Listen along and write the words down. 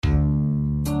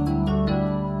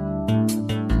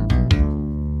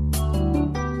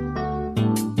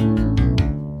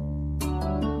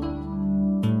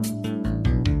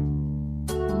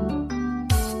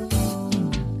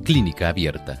Clínica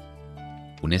Abierta,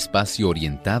 un espacio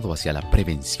orientado hacia la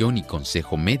prevención y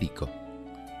consejo médico,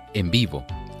 en vivo,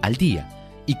 al día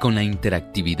y con la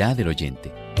interactividad del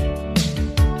oyente.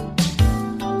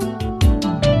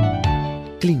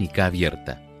 Clínica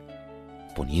Abierta,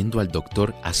 poniendo al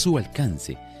doctor a su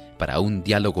alcance para un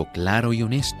diálogo claro y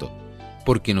honesto,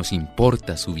 porque nos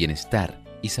importa su bienestar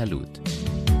y salud.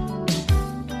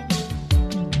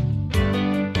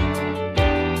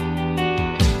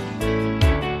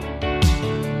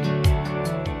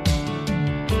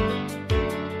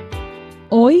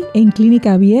 Hoy en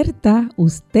Clínica Abierta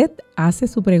usted hace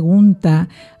su pregunta.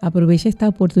 Aprovecha esta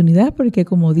oportunidad porque,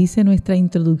 como dice nuestra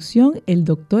introducción, el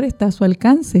doctor está a su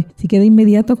alcance. Así que de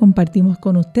inmediato compartimos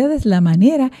con ustedes la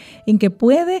manera en que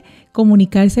puede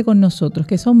comunicarse con nosotros,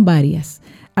 que son varias.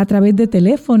 A través de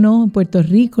teléfono en Puerto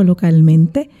Rico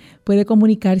localmente, puede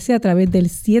comunicarse a través del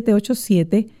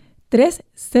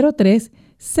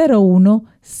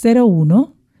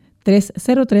 787-303-0101,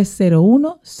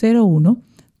 303-0101.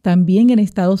 También en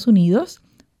Estados Unidos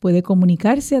puede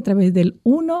comunicarse a través del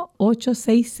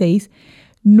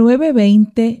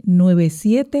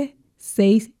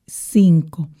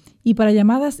 1-866-920-9765. Y para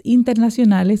llamadas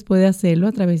internacionales puede hacerlo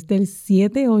a través del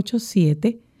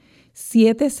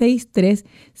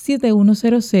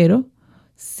 787-763-7100,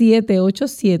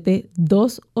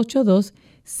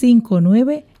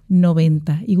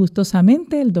 787-282-5990. Y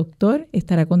gustosamente el doctor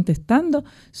estará contestando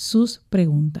sus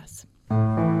preguntas.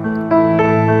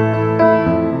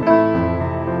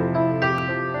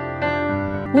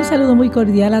 Un saludo muy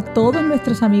cordial a todos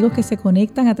nuestros amigos que se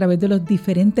conectan a través de los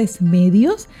diferentes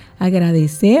medios.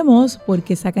 Agradecemos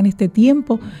porque sacan este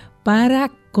tiempo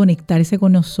para conectarse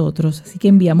con nosotros. Así que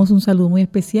enviamos un saludo muy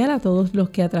especial a todos los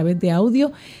que a través de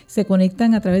audio se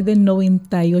conectan a través del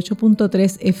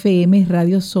 98.3 FM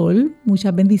Radio Sol.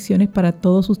 Muchas bendiciones para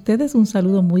todos ustedes. Un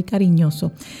saludo muy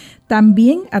cariñoso.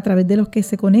 También a través de los que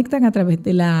se conectan a través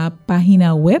de la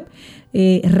página web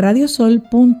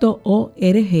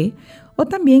radiosol.org, o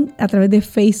también a través de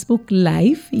Facebook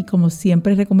Live. Y como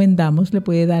siempre recomendamos, le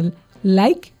puede dar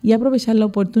like y aprovechar la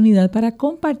oportunidad para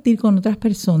compartir con otras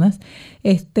personas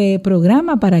este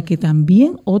programa para que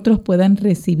también otros puedan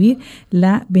recibir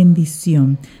la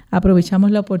bendición.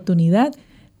 Aprovechamos la oportunidad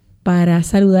para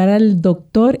saludar al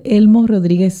doctor Elmo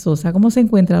Rodriguez Sosa. ¿Cómo se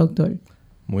encuentra, doctor?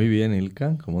 Muy bien,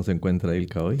 Ilka. ¿Cómo se encuentra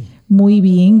Ilka hoy? Muy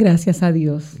bien, gracias a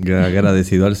Dios.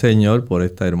 Agradecido al Señor por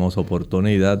esta hermosa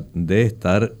oportunidad de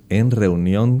estar en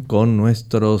reunión con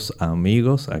nuestros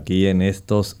amigos aquí en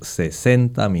estos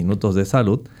 60 minutos de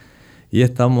salud. Y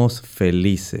estamos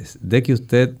felices de que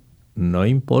usted, no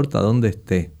importa dónde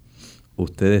esté,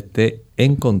 usted esté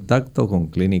en contacto con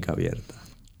Clínica Abierta.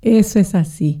 Eso es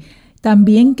así.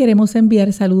 También queremos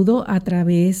enviar saludos a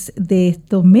través de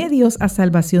estos medios a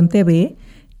Salvación TV,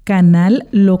 canal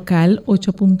local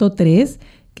 8.3,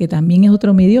 que también es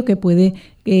otro medio que puede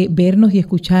vernos y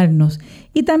escucharnos.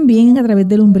 Y también a través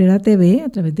de Lumbrera TV, a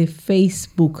través de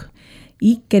Facebook.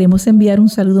 Y queremos enviar un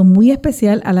saludo muy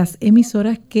especial a las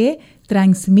emisoras que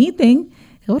transmiten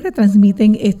o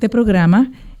retransmiten este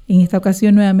programa. En esta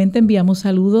ocasión nuevamente enviamos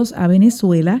saludos a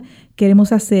Venezuela.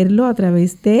 Queremos hacerlo a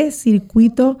través de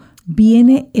Circuito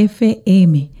Viene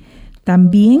FM.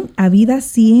 También a Vida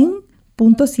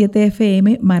 100.7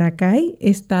 FM Maracay,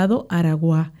 Estado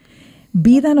Aragua.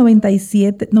 Vida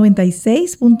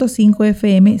 96.5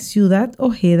 FM Ciudad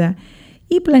Ojeda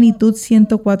y Plenitud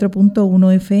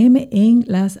 104.1 FM en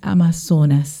las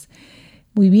Amazonas.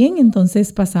 Muy bien,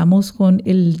 entonces pasamos con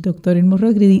el doctor Elmo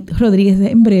Rodríguez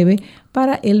en breve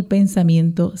para el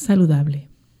pensamiento saludable.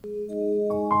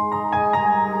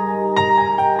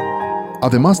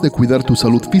 Además de cuidar tu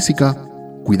salud física,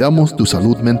 cuidamos tu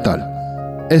salud mental.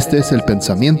 Este es el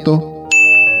pensamiento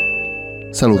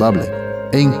saludable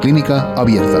en Clínica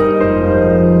Abierta.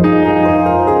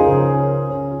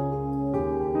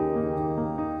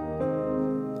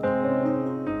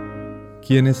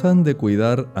 Quienes han de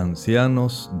cuidar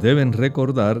ancianos deben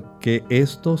recordar que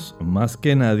estos, más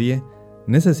que nadie,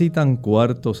 necesitan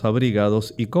cuartos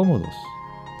abrigados y cómodos.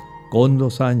 Con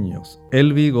los años,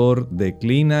 el vigor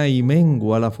declina y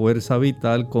mengua la fuerza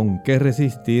vital con que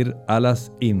resistir a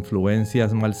las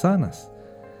influencias malsanas.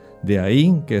 De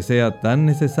ahí que sea tan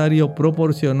necesario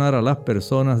proporcionar a las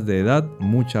personas de edad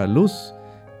mucha luz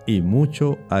y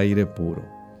mucho aire puro.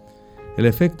 El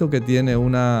efecto que tiene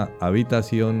una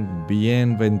habitación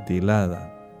bien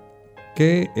ventilada,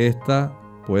 que ésta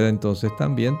pueda entonces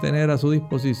también tener a su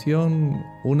disposición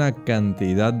una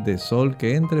cantidad de sol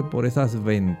que entre por esas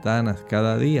ventanas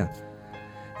cada día.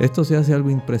 Esto se hace algo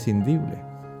imprescindible,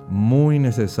 muy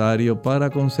necesario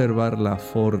para conservar la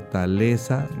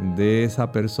fortaleza de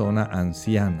esa persona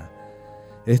anciana.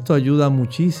 Esto ayuda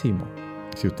muchísimo.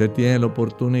 Si usted tiene la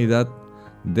oportunidad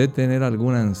de tener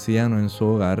algún anciano en su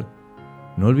hogar,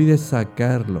 no olvide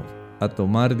sacarlo a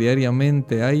tomar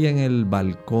diariamente ahí en el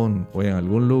balcón o en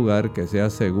algún lugar que sea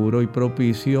seguro y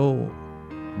propicio,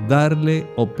 darle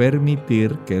o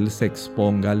permitir que él se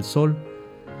exponga al sol.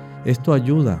 Esto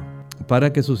ayuda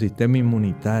para que su sistema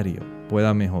inmunitario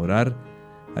pueda mejorar.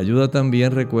 Ayuda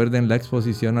también, recuerden, la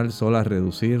exposición al sol a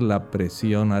reducir la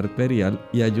presión arterial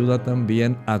y ayuda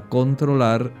también a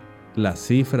controlar la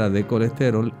cifra de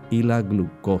colesterol y la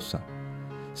glucosa.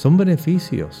 Son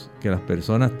beneficios que las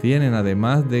personas tienen,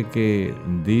 además de que,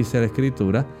 dice la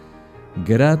Escritura,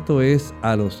 grato es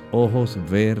a los ojos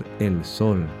ver el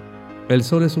sol. El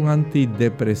sol es un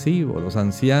antidepresivo. Los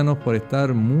ancianos, por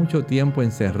estar mucho tiempo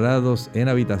encerrados en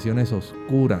habitaciones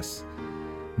oscuras,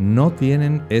 no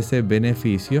tienen ese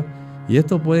beneficio y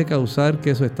esto puede causar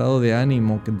que su estado de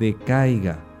ánimo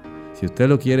decaiga. Si usted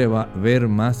lo quiere ver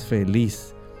más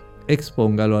feliz,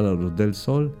 expóngalo a la luz del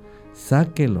sol,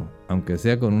 sáquelo, aunque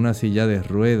sea con una silla de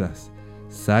ruedas,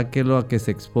 sáquelo a que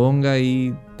se exponga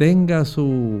y tenga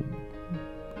su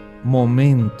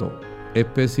momento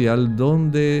especial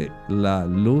donde la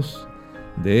luz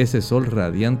de ese sol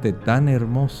radiante tan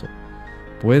hermoso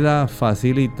pueda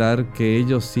facilitar que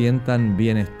ellos sientan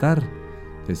bienestar,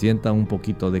 que sientan un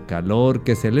poquito de calor,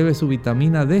 que se eleve su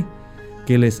vitamina D,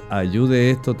 que les ayude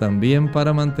esto también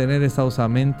para mantener esa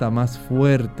osamenta más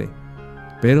fuerte,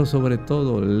 pero sobre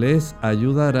todo les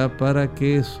ayudará para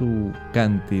que su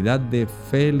cantidad de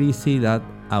felicidad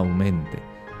aumente.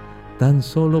 Tan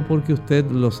solo porque usted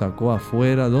lo sacó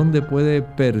afuera donde puede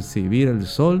percibir el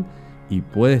sol y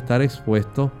puede estar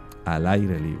expuesto al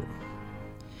aire libre.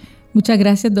 Muchas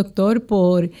gracias, doctor,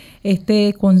 por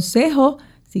este consejo.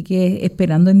 Así que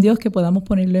esperando en Dios que podamos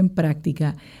ponerlo en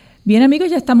práctica. Bien, amigos,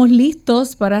 ya estamos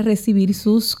listos para recibir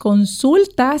sus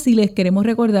consultas y les queremos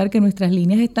recordar que nuestras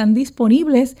líneas están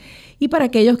disponibles y para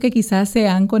aquellos que quizás se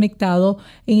han conectado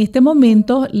en este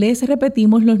momento, les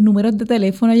repetimos los números de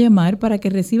teléfono a llamar para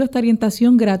que reciba esta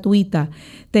orientación gratuita.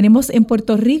 Tenemos en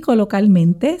Puerto Rico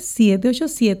localmente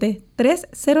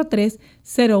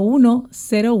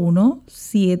 787-303-0101,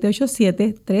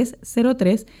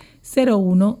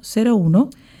 787-303-0101.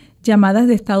 Llamadas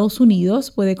de Estados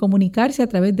Unidos puede comunicarse a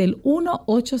través del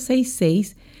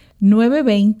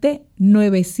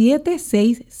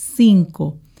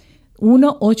 1-866-920-9765.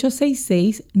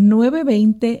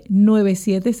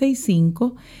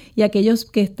 1-866-920-9765. Y aquellos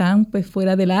que están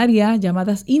fuera del área,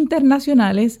 llamadas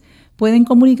internacionales, pueden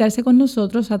comunicarse con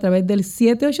nosotros a través del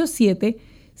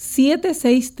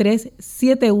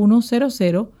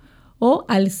 787-763-7100 o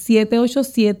al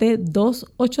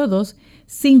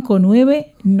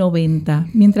 787-282-5990.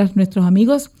 Mientras nuestros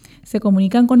amigos se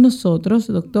comunican con nosotros,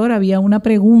 doctor, había una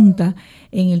pregunta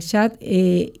en el chat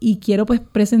y quiero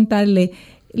presentarle.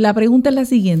 La pregunta es la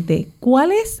siguiente: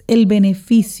 ¿cuál es el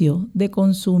beneficio de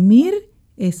consumir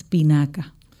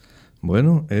espinaca?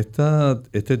 Bueno,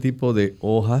 este tipo de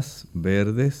hojas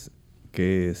verdes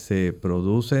que se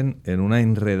producen en una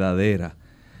enredadera,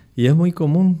 y es muy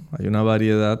común, hay una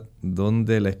variedad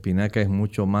donde la espinaca es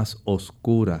mucho más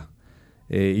oscura.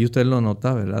 Y usted lo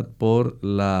nota, ¿verdad? Por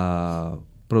la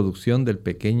producción del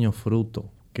pequeño fruto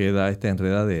que da esta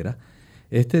enredadera.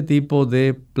 Este tipo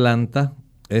de planta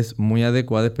es muy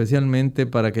adecuada especialmente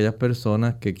para aquellas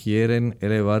personas que quieren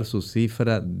elevar su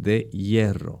cifra de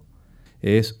hierro.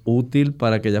 Es útil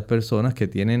para aquellas personas que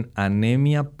tienen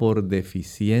anemia por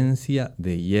deficiencia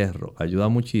de hierro. Ayuda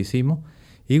muchísimo.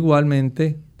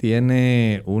 Igualmente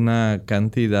tiene una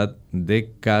cantidad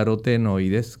de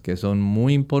carotenoides que son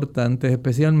muy importantes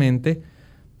especialmente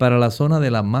para la zona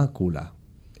de la mácula.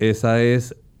 Esa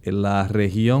es la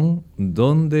región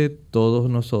donde todos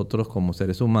nosotros como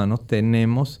seres humanos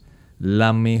tenemos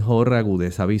la mejor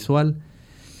agudeza visual.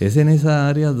 Es en esa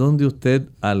área donde usted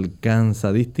alcanza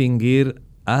a distinguir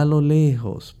a lo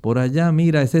lejos. Por allá,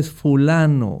 mira, ese es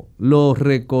fulano. Lo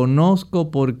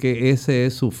reconozco porque esa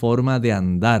es su forma de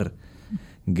andar.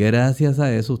 Gracias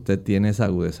a eso usted tiene esa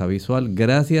agudeza visual.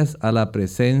 Gracias a la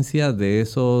presencia de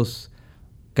esos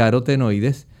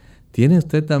carotenoides, tiene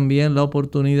usted también la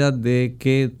oportunidad de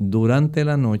que durante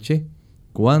la noche,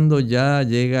 cuando ya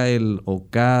llega el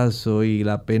ocaso y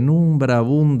la penumbra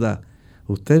abunda,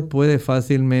 usted puede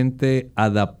fácilmente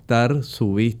adaptar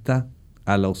su vista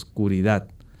a la oscuridad.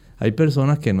 Hay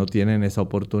personas que no tienen esa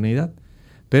oportunidad,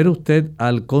 pero usted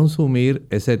al consumir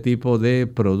ese tipo de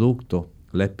producto,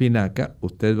 la espinaca,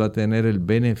 usted va a tener el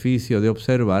beneficio de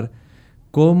observar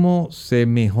cómo se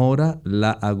mejora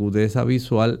la agudeza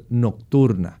visual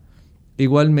nocturna.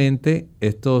 Igualmente,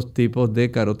 estos tipos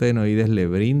de carotenoides le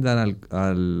brindan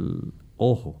al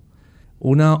ojo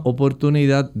una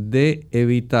oportunidad de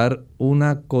evitar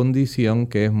una condición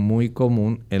que es muy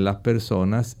común en las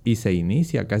personas y se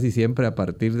inicia casi siempre a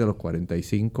partir de los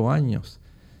 45 años.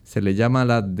 Se le llama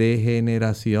la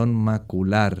degeneración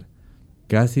macular,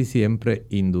 casi siempre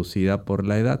inducida por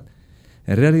la edad.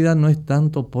 En realidad no es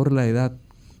tanto por la edad,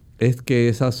 es que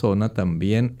esa zona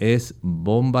también es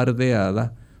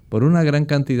bombardeada por una gran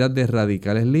cantidad de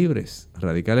radicales libres.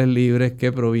 Radicales libres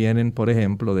que provienen, por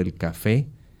ejemplo, del café,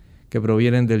 que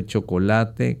provienen del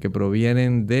chocolate, que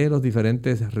provienen de los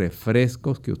diferentes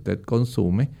refrescos que usted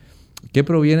consume, que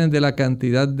provienen de la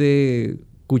cantidad de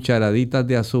cucharaditas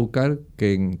de azúcar,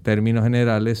 que en términos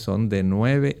generales son de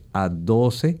 9 a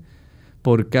 12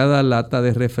 por cada lata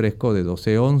de refresco de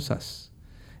 12 onzas.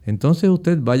 Entonces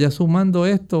usted vaya sumando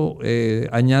esto,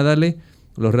 añádale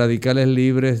los radicales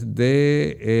libres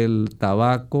del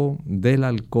tabaco, del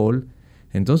alcohol.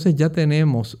 Entonces ya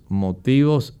tenemos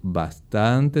motivos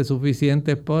bastante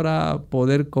suficientes para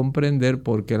poder comprender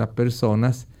por qué las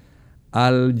personas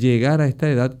al llegar a esta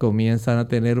edad comienzan a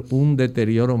tener un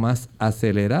deterioro más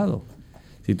acelerado.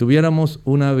 Si tuviéramos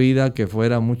una vida que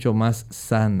fuera mucho más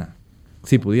sana,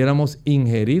 si pudiéramos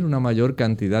ingerir una mayor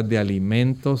cantidad de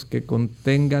alimentos que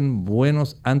contengan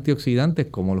buenos antioxidantes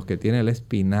como los que tiene la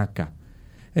espinaca,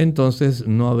 entonces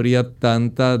no habría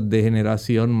tanta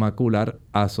degeneración macular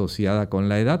asociada con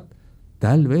la edad.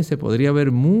 Tal vez se podría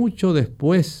ver mucho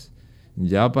después,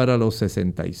 ya para los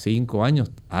 65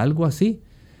 años, algo así,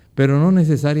 pero no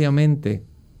necesariamente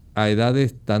a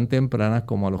edades tan tempranas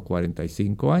como a los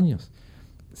 45 años.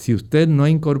 Si usted no ha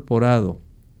incorporado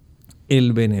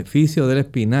el beneficio de la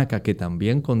espinaca, que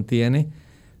también contiene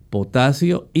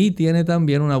potasio y tiene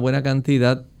también una buena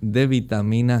cantidad de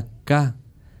vitamina K,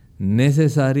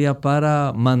 necesaria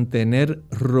para mantener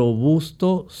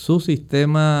robusto su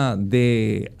sistema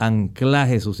de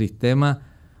anclaje, su sistema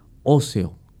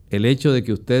óseo. El hecho de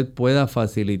que usted pueda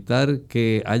facilitar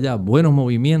que haya buenos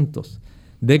movimientos,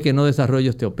 de que no desarrolle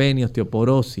osteopenia,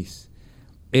 osteoporosis.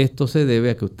 Esto se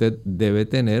debe a que usted debe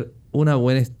tener una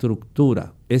buena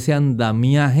estructura. Ese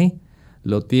andamiaje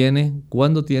lo tiene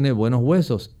cuando tiene buenos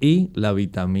huesos y la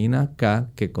vitamina K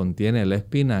que contiene la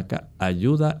espinaca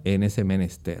ayuda en ese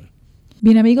menester.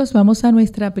 Bien amigos, vamos a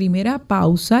nuestra primera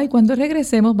pausa y cuando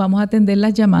regresemos vamos a atender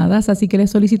las llamadas, así que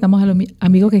les solicitamos a los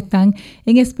amigos que están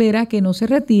en espera que no se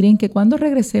retiren, que cuando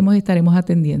regresemos estaremos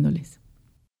atendiéndoles.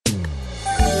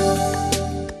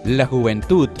 La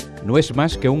juventud no es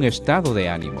más que un estado de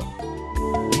ánimo.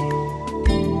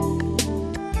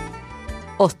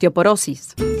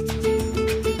 Osteoporosis.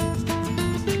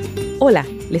 Hola,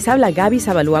 les habla Gaby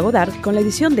Zabalúa Godard con la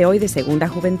edición de hoy de Segunda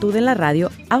Juventud en la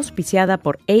Radio, auspiciada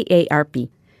por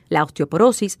AARP. La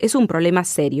osteoporosis es un problema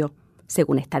serio.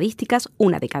 Según estadísticas,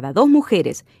 1 de cada 2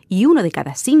 mujeres y 1 de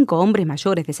cada 5 hombres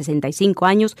mayores de 65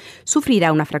 años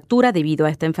sufrirá una fractura debido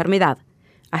a esta enfermedad.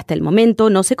 Hasta el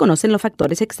momento no se conocen los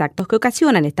factores exactos que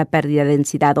ocasionan esta pérdida de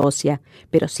densidad ósea,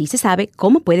 pero sí se sabe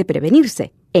cómo puede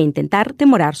prevenirse e intentar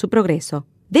demorar su progreso.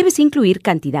 Debes incluir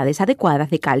cantidades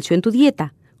adecuadas de calcio en tu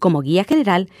dieta. Como guía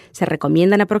general, se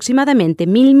recomiendan aproximadamente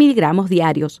 1000 miligramos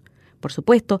diarios. Por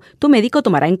supuesto, tu médico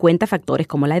tomará en cuenta factores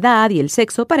como la edad y el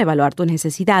sexo para evaluar tus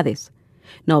necesidades.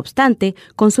 No obstante,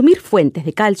 consumir fuentes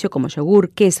de calcio como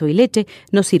yogur, queso y leche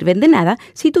no sirven de nada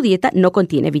si tu dieta no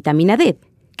contiene vitamina D,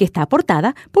 que está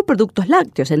aportada por productos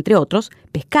lácteos, entre otros,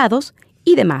 pescados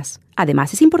y demás.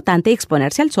 Además, es importante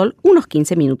exponerse al sol unos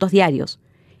 15 minutos diarios.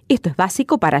 Esto es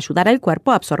básico para ayudar al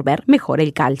cuerpo a absorber mejor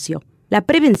el calcio. La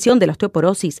prevención de la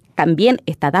osteoporosis también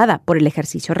está dada por el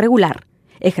ejercicio regular.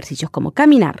 Ejercicios como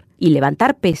caminar y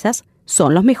levantar pesas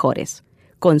son los mejores.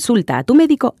 Consulta a tu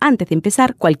médico antes de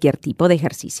empezar cualquier tipo de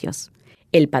ejercicios.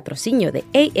 El patrocinio de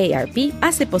AARP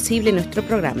hace posible nuestro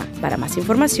programa. Para más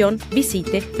información,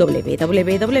 visite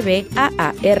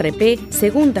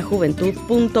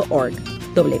www.aarpsegundajuventud.org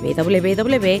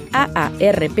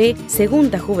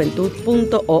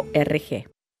www.aarpsegundajuventud.org.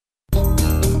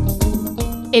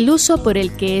 El uso por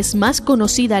el que es más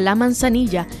conocida la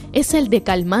manzanilla es el de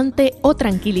calmante o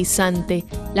tranquilizante.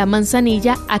 La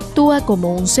manzanilla actúa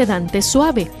como un sedante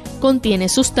suave. Contiene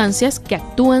sustancias que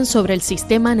actúan sobre el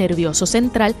sistema nervioso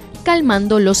central,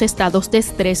 calmando los estados de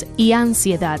estrés y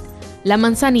ansiedad. La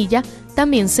manzanilla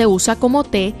también se usa como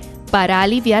té para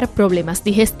aliviar problemas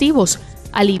digestivos,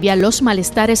 alivia los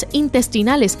malestares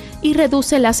intestinales y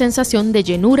reduce la sensación de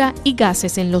llenura y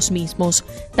gases en los mismos.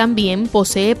 También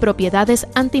posee propiedades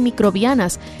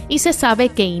antimicrobianas y se sabe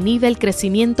que inhibe el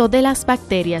crecimiento de las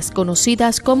bacterias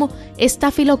conocidas como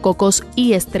estafilococos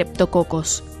y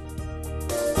estreptococos.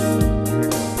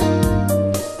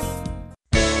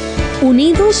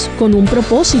 Unidos con un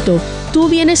propósito, tu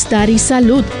bienestar y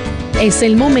salud. Es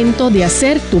el momento de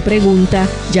hacer tu pregunta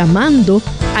llamando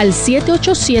al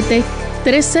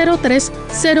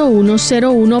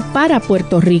 787-303-0101 para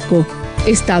Puerto Rico,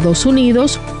 Estados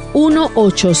Unidos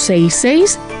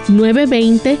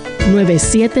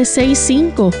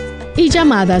 1866-920-9765 y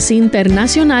llamadas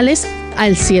internacionales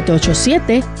al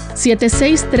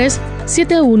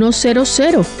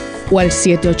 787-763-7100 o al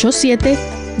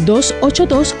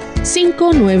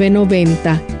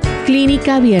 787-282-5990.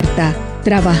 Clínica Abierta,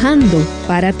 trabajando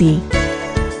para ti.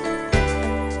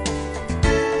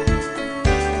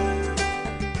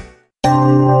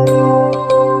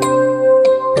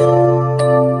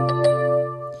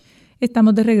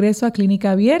 Estamos de regreso a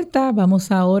Clínica Abierta.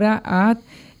 Vamos ahora a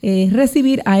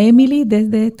recibir a Emily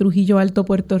desde Trujillo Alto,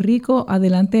 Puerto Rico.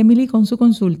 Adelante, Emily, con su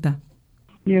consulta.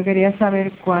 Yo quería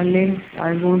saber cuál es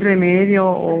algún remedio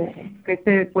o qué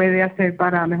se puede hacer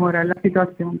para mejorar la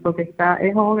situación, porque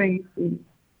es joven y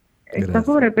está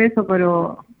sobrepeso,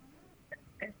 pero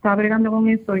está bregando con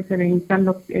eso y se le hincha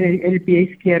el pie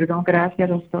izquierdo. Gracias,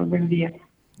 doctor. Buen día.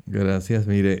 Gracias.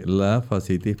 Mire, la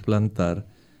fascitis plantar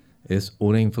es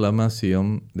una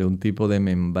inflamación de un tipo de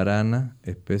membrana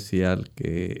especial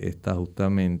que está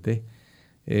justamente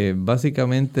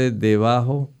básicamente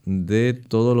debajo de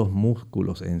todos los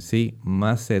músculos en sí,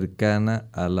 más cercana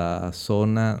a la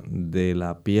zona de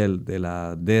la piel, de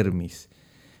la dermis.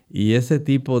 Y ese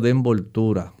tipo de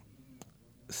envoltura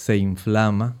se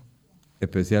inflama,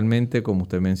 especialmente como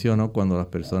usted mencionó, cuando las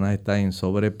personas están en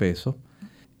sobrepeso.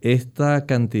 Esta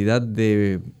cantidad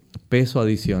de peso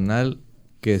adicional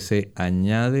que se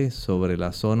añade sobre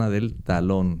la zona del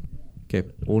talón, que es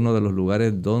uno de los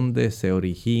lugares donde se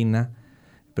origina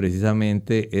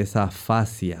precisamente esa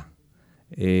fascia,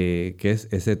 que es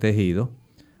ese tejido,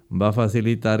 va a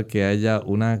facilitar que haya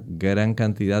una gran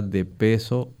cantidad de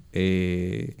peso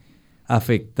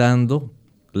afectando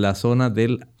la zona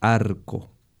del arco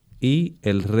y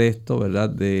el resto, ¿verdad?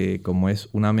 De como es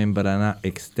una membrana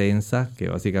extensa que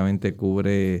básicamente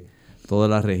cubre toda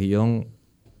la región.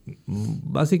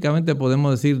 Básicamente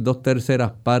podemos decir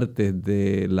 2/3 partes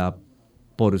de la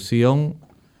porción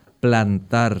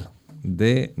plantar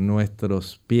de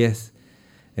nuestros pies.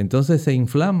 Entonces se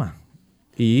inflama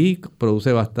y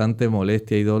produce bastante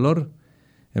molestia y dolor.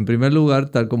 En primer lugar,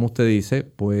 tal como usted dice,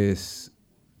 pues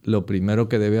lo primero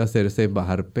que debe hacerse es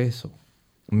bajar peso.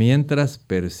 Mientras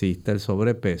persista el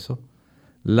sobrepeso,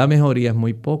 la mejoría es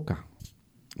muy poca,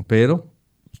 pero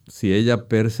si ella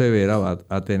persevera va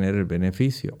a tener el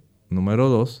beneficio. Número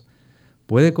 2,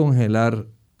 puede congelar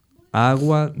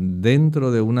agua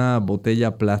dentro de una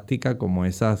botella plástica como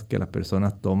esas que las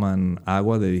personas toman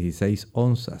agua de 16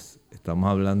 onzas.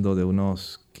 Estamos hablando de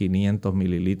unos 500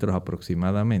 mililitros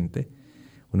aproximadamente.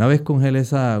 Una vez congele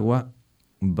esa agua,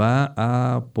 va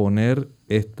a poner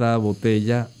esta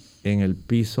botella en el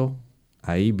piso,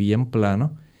 ahí bien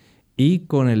plano, y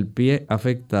con el pie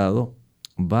afectado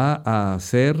va a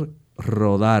hacer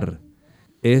rodar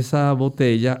esa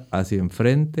botella hacia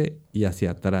enfrente y hacia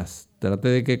atrás. Trate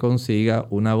de que consiga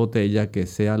una botella que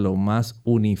sea lo más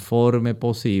uniforme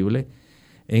posible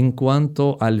en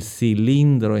cuanto al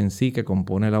cilindro en sí que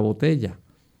compone la botella.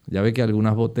 Ya ve que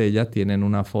algunas botellas tienen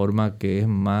una forma que es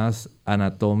más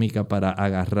anatómica para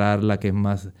agarrarla, que es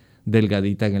más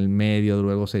delgadita en el medio,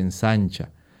 luego se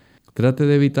ensancha. Trate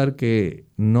de evitar que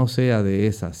no sea de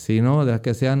esas, sino de las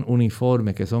que sean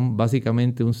uniformes, que son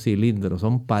básicamente un cilindro,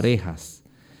 son parejas.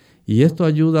 Y esto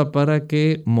ayuda para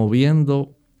que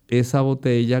moviendo esa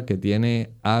botella que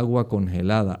tiene agua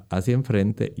congelada hacia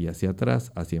enfrente y hacia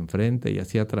atrás, hacia enfrente y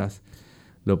hacia atrás,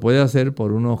 lo puede hacer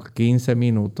por unos 15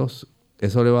 minutos.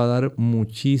 Eso le va a dar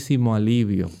muchísimo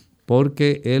alivio,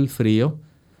 porque el frío,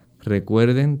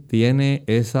 recuerden, tiene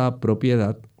esa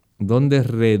propiedad donde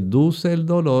reduce el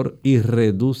dolor y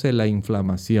reduce la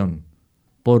inflamación.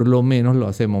 Por lo menos lo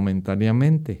hace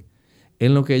momentáneamente,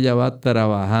 en lo que ella va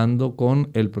trabajando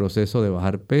con el proceso de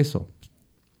bajar peso.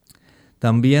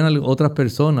 También otras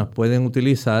personas pueden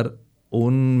utilizar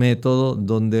un método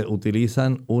donde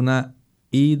utilizan una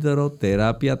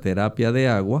hidroterapia, terapia de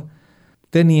agua,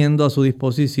 teniendo a su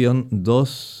disposición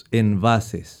 2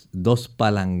 envases, 2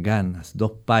 palanganas,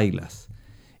 2 pailas,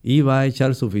 y va a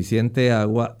echar suficiente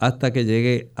agua hasta que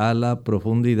llegue a la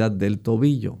profundidad del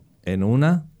tobillo. En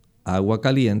una, agua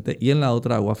caliente y en la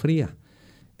otra, agua fría.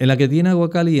 En la que tiene agua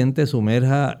caliente,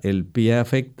 sumerja el pie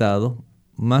afectado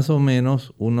más o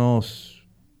menos unos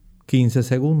 15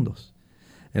 segundos.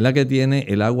 En la que tiene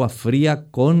el agua fría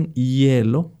con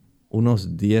hielo,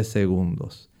 unos 10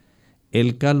 segundos.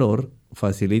 El calor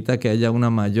facilita que haya una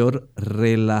mayor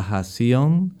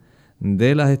relajación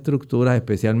de las estructuras,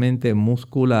 especialmente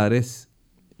musculares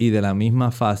y de la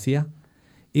misma fascia,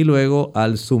 y luego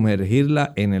al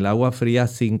sumergirla en el agua fría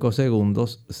 5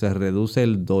 segundos se reduce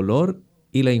el dolor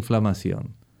y la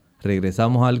inflamación.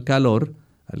 Regresamos al calor,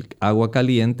 al agua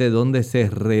caliente, donde se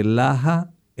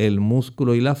relaja el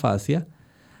músculo y la fascia.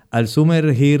 Al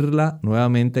sumergirla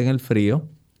nuevamente en el frío,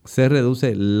 se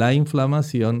reduce la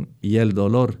inflamación y el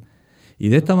dolor. Y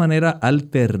de esta manera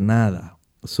alternada,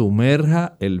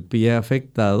 sumerja el pie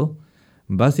afectado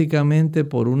básicamente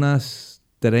por unas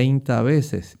 30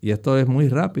 veces. Y esto es muy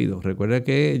rápido. Recuerda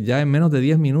que ya en menos de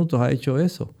 10 minutos ha hecho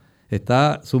eso.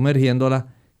 Está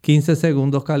sumergiéndola 15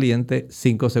 segundos caliente,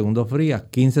 5 segundos frías.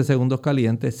 15 segundos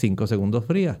caliente, 5 segundos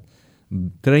frías.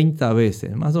 30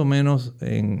 veces, más o menos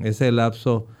en ese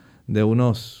lapso de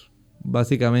unos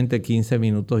básicamente 15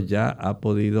 minutos ya ha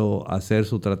podido hacer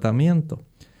su tratamiento.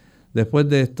 Después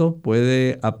de esto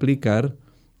puede aplicar,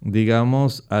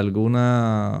 digamos,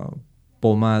 alguna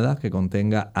pomada que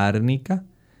contenga árnica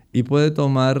y puede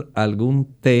tomar algún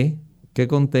té que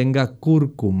contenga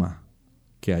cúrcuma,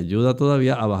 que ayuda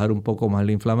todavía a bajar un poco más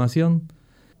la inflamación.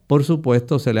 Por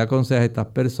supuesto, se le aconseja a estas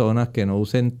personas que no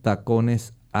usen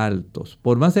tacones altos,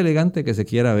 por más elegante que se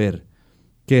quiera ver,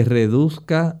 que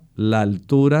reduzca la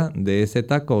altura de ese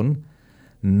tacón,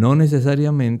 no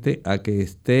necesariamente a que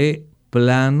esté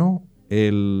plano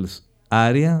el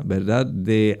área, ¿verdad?,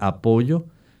 de apoyo,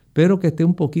 pero que esté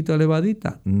un poquito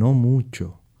elevadita, no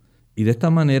mucho. Y de esta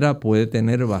manera puede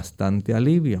tener bastante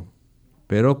alivio.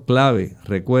 Pero clave,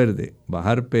 recuerde,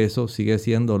 bajar peso sigue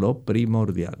siendo lo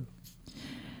primordial.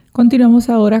 Continuamos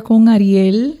ahora con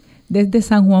Ariel desde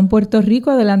San Juan, Puerto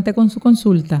Rico. Adelante con su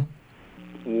consulta.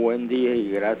 Buen día y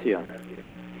gracias.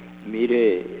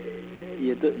 Mire,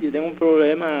 yo tengo un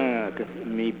problema, que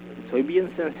soy bien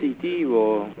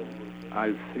sensitivo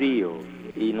al frío.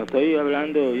 Y no estoy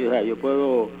hablando, yo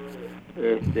puedo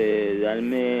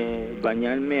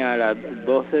bañarme a las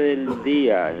 12 del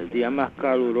día, el día más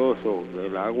caluroso.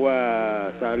 El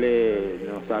agua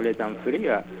no sale tan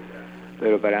fría,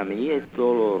 pero para mí es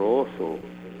doloroso.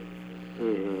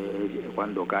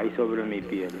 Cuando cae sobre mi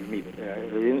piel,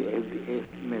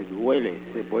 me duele,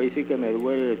 se puede decir que me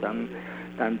duele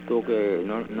tanto que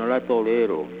no la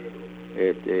tolero.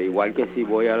 Igual que si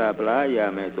voy a la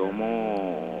playa, me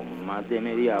tomo más de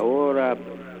media hora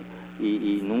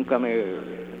y nunca me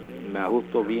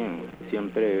ajusto bien,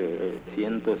 siempre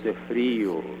siento ese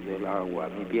frío del agua.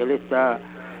 Mi piel está,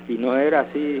 y no era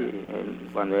así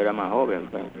cuando era más joven,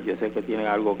 pues. Yo sé que tiene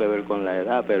algo que ver con la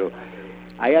edad, pero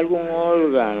 ¿hay algún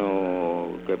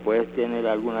órgano que puede tener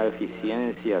alguna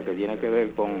deficiencia que tiene que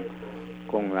ver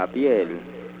con la piel?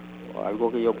 O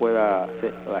algo que yo pueda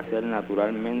hacer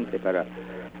naturalmente para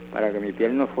que mi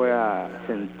piel no fuera a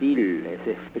sentir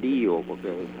ese frío, porque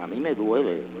a mí me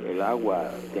duele el agua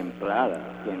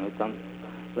templada, que no es tan,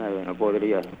 no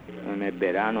podría en el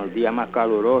verano, el día más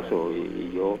caluroso,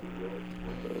 y yo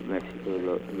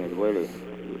me duele.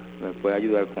 ¿Me puede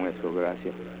ayudar con eso?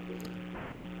 Gracias.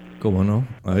 ¿Cómo no?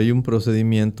 Hay un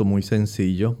procedimiento muy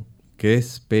sencillo que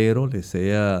espero le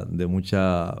sea de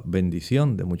mucha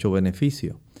bendición, de mucho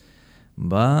beneficio.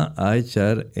 Va a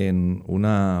echar en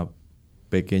una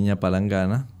pequeña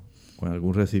palangana, con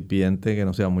algún recipiente que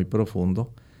no sea muy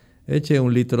profundo, eche 1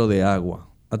 litro de agua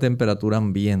a temperatura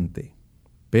ambiente,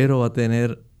 pero va a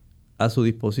tener a su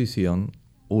disposición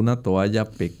una toalla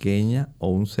pequeña o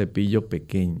un cepillo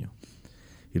pequeño.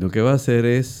 Y lo que va a hacer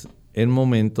es, en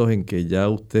momentos en que ya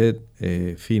usted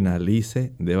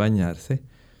finalice de bañarse,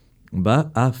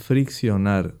 va a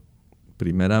friccionar.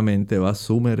 Primeramente va a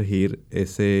sumergir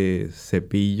ese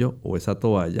cepillo o esa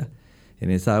toalla en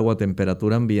esa agua a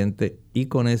temperatura ambiente, y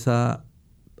con esa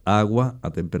agua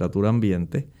a temperatura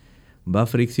ambiente va a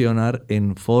friccionar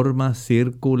en forma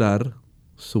circular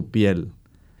su piel.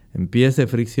 Empiece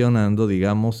friccionando,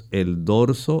 digamos, el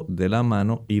dorso de la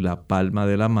mano y la palma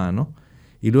de la mano,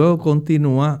 y luego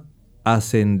continúa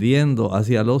ascendiendo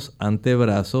hacia los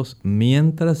antebrazos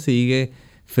mientras sigue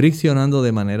friccionando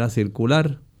de manera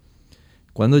circular.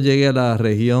 Cuando llegue a la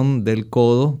región del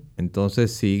codo,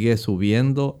 entonces sigue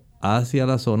subiendo hacia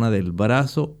la zona del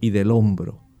brazo y del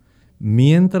hombro.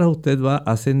 Mientras usted va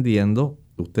ascendiendo,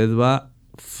 usted va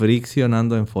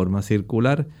friccionando en forma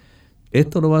circular.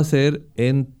 Esto lo va a hacer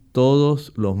en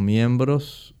todos los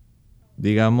miembros,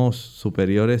 digamos,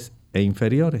 superiores e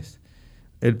inferiores.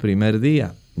 El primer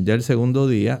día. Ya el segundo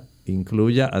día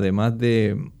incluya, además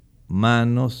de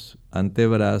manos,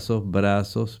 antebrazos,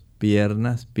 brazos,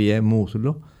 piernas, pie,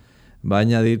 muslo, va a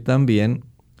añadir también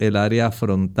el área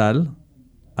frontal,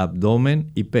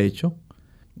 abdomen y pecho.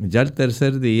 Ya el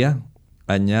tercer día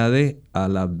añade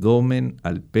al abdomen,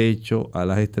 al pecho, a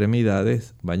las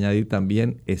extremidades, va a añadir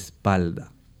también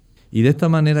espalda. Y de esta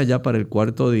manera ya para el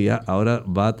cuarto día, ahora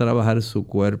va a trabajar su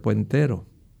cuerpo entero.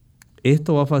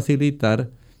 Esto va a facilitar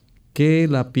que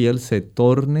la piel se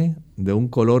torne de un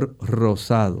color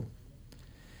rosado.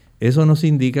 Eso nos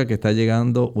indica que está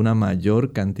llegando una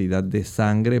mayor cantidad de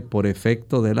sangre por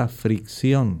efecto de la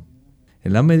fricción.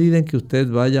 En la medida en que usted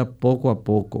vaya poco a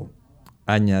poco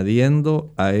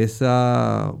añadiendo a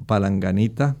esa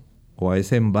palanganita o a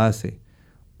ese envase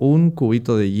un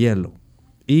cubito de hielo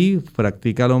y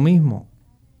practica lo mismo,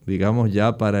 digamos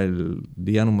ya para el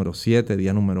día número 7,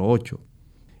 día número 8.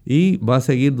 Y va a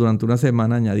seguir durante una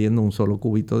semana añadiendo un solo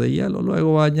cubito de hielo.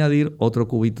 Luego va a añadir otro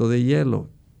cubito de hielo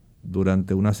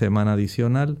durante una semana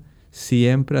adicional,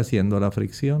 siempre haciendo la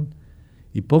fricción.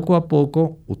 Y poco a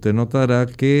poco usted notará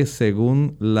que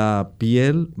según la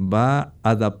piel va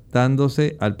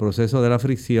adaptándose al proceso de la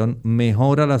fricción,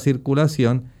 mejora la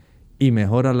circulación y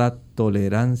mejora la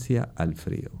tolerancia al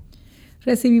frío.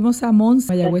 Recibimos a Mons,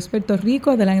 Mayagüez, Puerto Rico.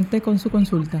 Adelante con su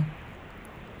consulta.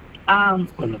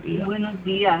 Buenos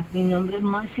días, mi nombre es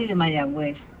Monsi de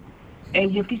Mayagüez.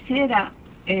 Yo quisiera,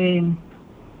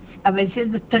 a ver si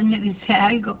el doctor me dice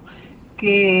algo,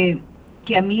 que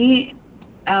a mí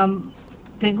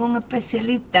tengo un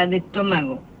especialista de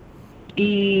estómago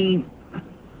y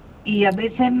a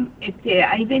veces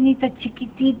hay venitas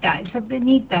chiquititas, esas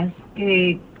venitas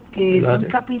que son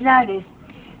capilares,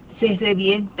 se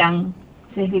revientan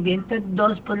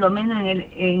 2 por lo menos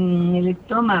en el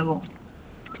estómago.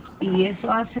 Y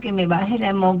eso hace que me baje la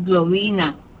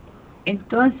hemoglobina.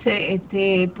 Entonces,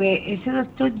 pues ese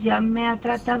doctor ya me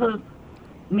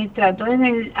trató en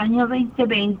el año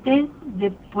 2020,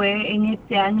 después en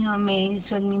este año me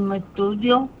hizo el mismo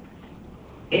estudio,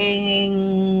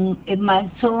 en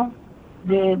marzo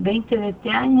de 20 de este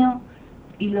año,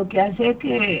 y lo que hace es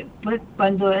que pues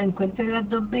cuando encuentre las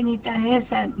 2 venitas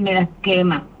esas, me las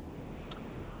quema.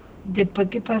 Después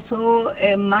que pasó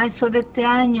en marzo de este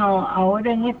año,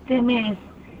 ahora en este mes,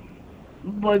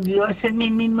 volvió a hacerme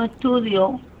el mismo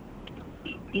estudio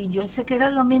y yo sé que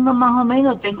era lo mismo más o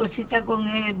menos. Tengo cita con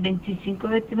él el 25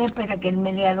 de este mes para que él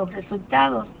me lea los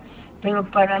resultados, pero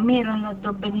para mí eran las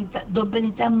 2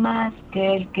 venitas más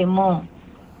que él quemó.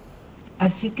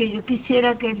 Así que yo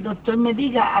quisiera que el doctor me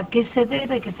diga a qué se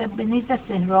debe que esas venitas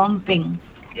se rompen.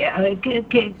 A ver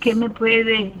qué me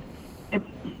puede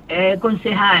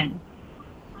aconsejar.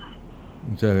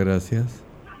 Muchas gracias.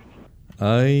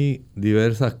 Hay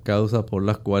diversas causas por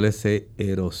las cuales se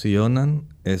erosionan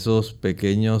esos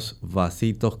pequeños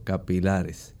vasitos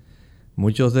capilares.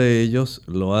 Muchos de ellos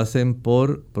lo hacen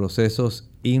por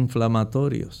procesos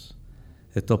inflamatorios.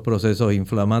 Estos procesos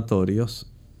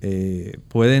inflamatorios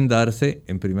pueden darse,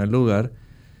 en primer lugar,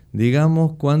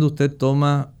 digamos, cuando usted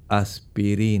toma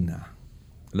aspirina.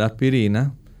 La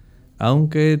aspirina,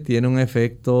 aunque tiene un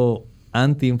efecto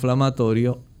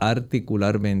antiinflamatorio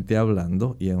articularmente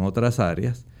hablando y en otras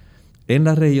áreas, en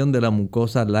la región de la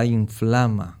mucosa la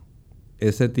inflama.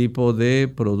 Ese tipo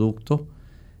de producto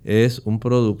es un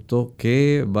producto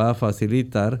que va a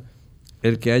facilitar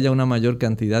el que haya una mayor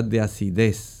cantidad de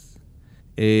acidez.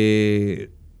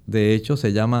 De hecho,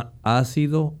 se llama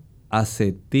ácido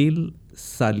acetil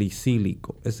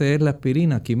salicílico. Esa es la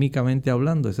aspirina, químicamente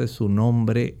hablando, ese es su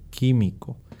nombre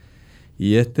químico.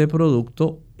 Y este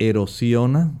producto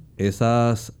erosiona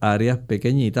esas áreas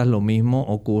pequeñitas. Lo mismo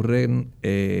ocurre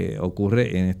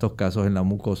en estos casos en la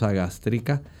mucosa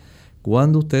gástrica.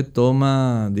 Cuando usted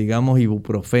toma, digamos,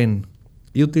 ibuprofeno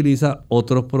y utiliza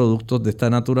otros productos de esta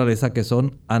naturaleza que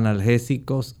son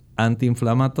analgésicos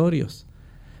antiinflamatorios,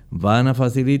 van a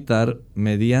facilitar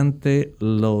mediante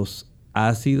los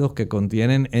ácidos que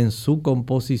contienen en su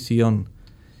composición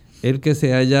el que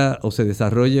se haya o se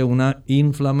desarrolle una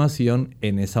inflamación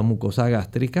en esa mucosa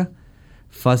gástrica,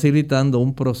 facilitando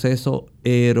un proceso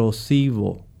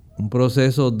erosivo, un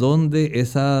proceso donde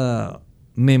esa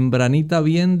membranita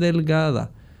bien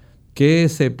delgada que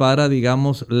separa,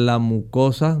 digamos, la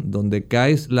mucosa donde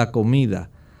cae la comida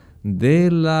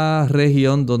de la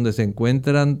región donde se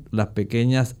encuentran las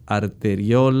pequeñas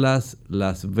arteriolas,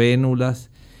 las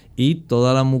vénulas y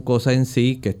toda la mucosa en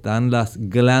sí, que están las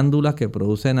glándulas que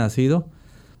producen ácido,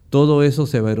 todo eso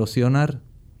se va a erosionar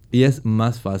y es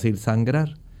más fácil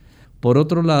sangrar. Por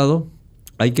otro lado,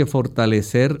 hay que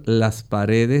fortalecer las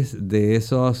paredes de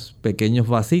esos pequeños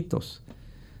vasitos.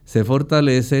 Se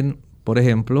fortalecen, por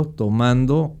ejemplo,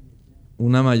 tomando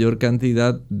una mayor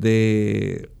cantidad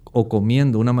o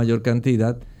comiendo una mayor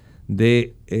cantidad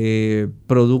de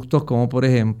productos como, por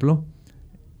ejemplo,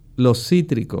 los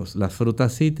cítricos, las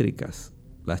frutas cítricas,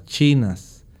 las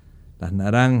chinas, las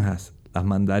naranjas, las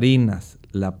mandarinas,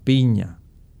 la piña,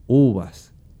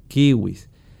 uvas, kiwis.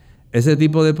 Ese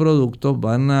tipo de productos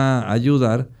van a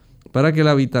ayudar para que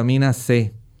la vitamina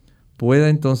C pueda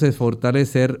entonces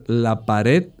fortalecer la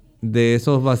pared de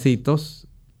esos vasitos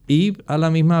y a la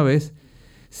misma vez,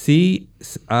 si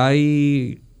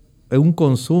hay un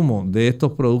consumo de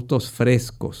estos productos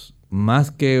frescos,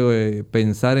 más que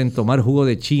pensar en tomar jugo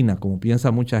de China, como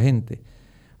piensa mucha gente,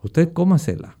 usted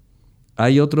cómasela.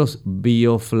 Hay otros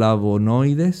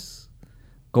bioflavonoides,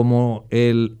 como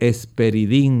el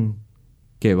hesperidín,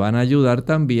 que van a ayudar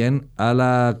también a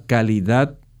la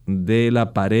calidad de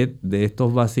la pared de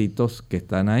estos vasitos que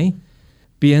están ahí.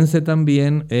 Piense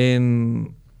también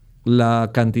en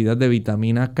la cantidad de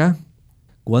vitamina K.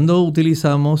 Cuando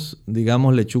utilizamos,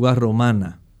 digamos, lechuga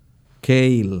romana,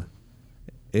 kale,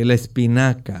 la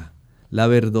espinaca, la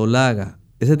verdolaga,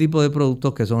 ese tipo de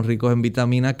productos que son ricos en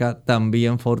vitamina K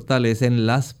también fortalecen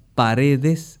las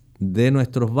paredes de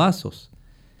nuestros vasos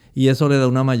y eso le da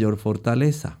una mayor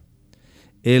fortaleza.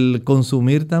 El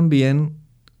consumir también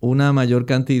una mayor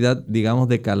cantidad, digamos,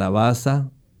 de calabaza,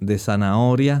 de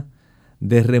zanahoria,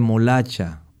 de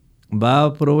remolacha, va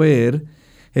a proveer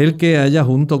el que haya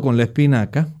junto con la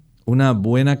espinaca una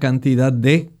buena cantidad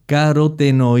de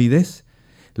carotenoides.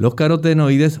 Los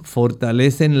carotenoides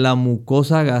fortalecen la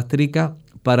mucosa gástrica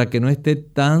para que no esté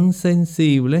tan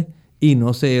sensible y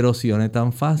no se erosione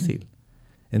tan fácil.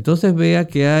 Entonces vea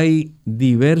que hay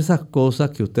diversas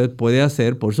cosas que usted puede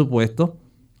hacer. Por supuesto,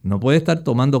 no puede estar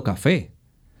tomando café.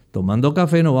 Tomando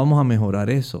café no vamos a mejorar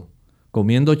eso.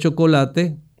 Comiendo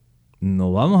chocolate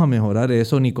no vamos a mejorar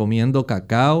eso, ni comiendo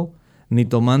cacao, ni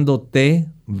tomando té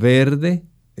verde,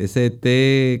 ese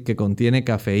té que contiene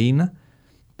cafeína.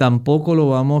 Tampoco lo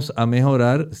vamos a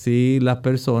mejorar si las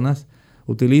personas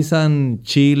utilizan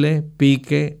chile,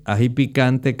 pique, ají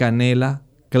picante, canela,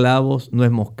 clavos,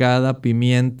 nuez moscada,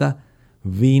 pimienta,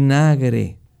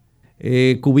 vinagre,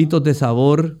 cubitos de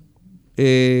sabor,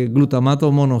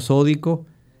 glutamato monosódico.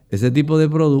 Ese tipo de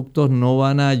productos no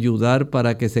van a ayudar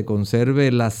para que se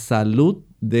conserve la salud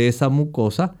de esa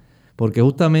mucosa, porque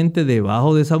justamente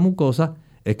debajo de esa mucosa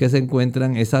es que se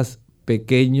encuentran esos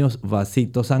pequeños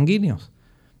vasitos sanguíneos.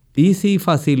 Y si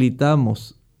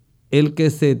facilitamos el que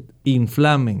se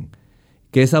inflamen,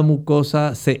 que esa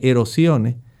mucosa se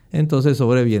erosione, entonces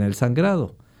sobreviene el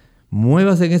sangrado.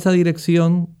 Muévase en esa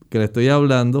dirección que le estoy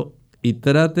hablando y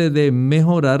trate de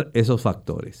mejorar esos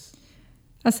factores.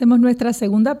 Hacemos nuestra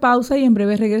segunda pausa y en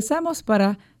breve regresamos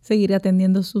para seguir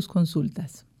atendiendo sus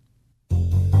consultas.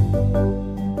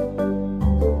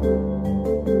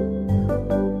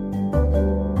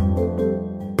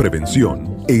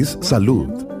 Prevención es salud.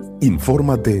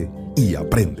 Infórmate y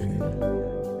aprende.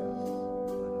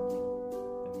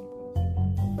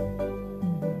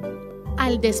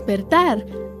 Al despertar,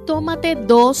 tómate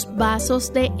 2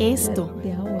 vasos de esto.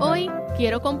 Hoy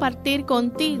quiero compartir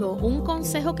contigo un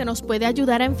consejo que nos puede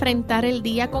ayudar a enfrentar el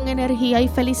día con energía y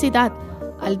felicidad.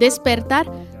 Al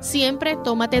despertar, siempre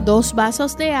tómate 2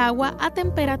 vasos de agua a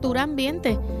temperatura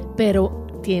ambiente, pero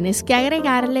tienes que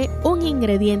agregarle un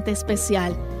ingrediente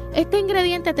especial. Este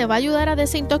ingrediente te va a ayudar a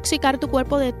desintoxicar tu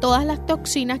cuerpo de todas las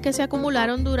toxinas que se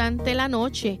acumularon durante la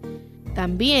noche.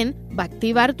 También va a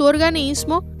activar tu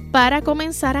organismo para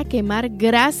comenzar a quemar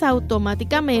grasa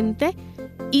automáticamente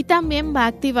y también va a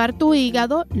activar tu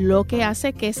hígado, lo que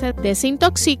hace que se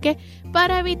desintoxique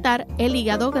para evitar el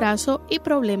hígado graso y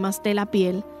problemas de la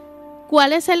piel.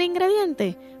 ¿Cuál es el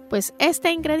ingrediente? Pues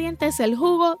este ingrediente es el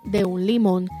jugo de un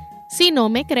limón. Si no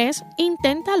me crees,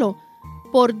 inténtalo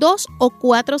por 2 o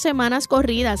 4 semanas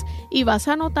corridas y vas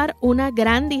a notar una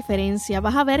gran diferencia.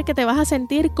 Vas a ver que te vas a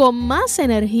sentir con más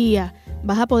energía,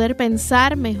 vas a poder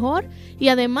pensar mejor y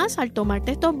además al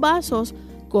tomarte estos vasos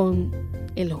con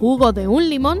el jugo de un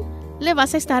limón, le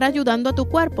vas a estar ayudando a tu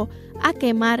cuerpo a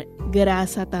quemar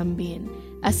grasa también.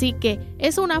 Así que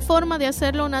es una forma de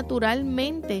hacerlo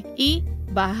naturalmente y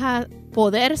vas a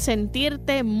poder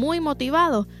sentirte muy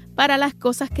motivado para las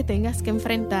cosas que tengas que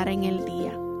enfrentar en el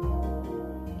día.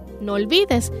 No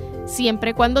olvides,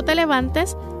 siempre cuando te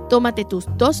levantes, tómate tus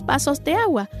 2 vasos de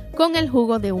agua con el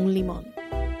jugo de un limón.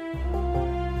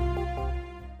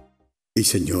 Y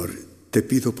Señor, te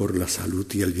pido por la salud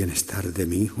y el bienestar de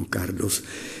mi hijo Carlos,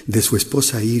 de su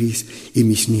esposa Iris y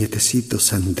mis nietecitos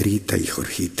Sandrita y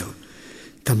Jorgito.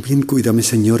 También cuídame,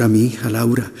 Señor, a mi hija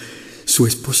Laura, su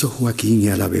esposo Joaquín y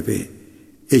a la bebé.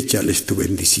 Échales tu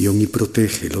bendición y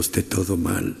protégelos de todo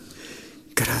mal.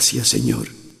 Gracias, Señor.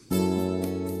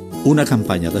 Una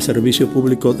campaña de servicio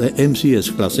público de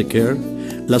MCS Classic Care,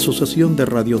 la Asociación de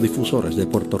Radiodifusores de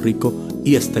Puerto Rico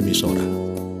y esta emisora.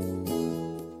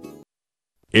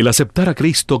 El aceptar a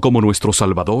Cristo como nuestro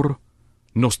Salvador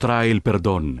nos trae el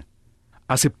perdón.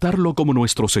 Aceptarlo como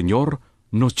nuestro Señor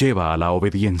nos lleva a la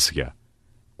obediencia.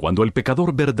 Cuando el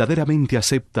pecador verdaderamente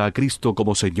acepta a Cristo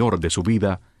como Señor de su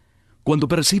vida, cuando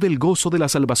percibe el gozo de la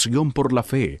salvación por la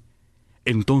fe,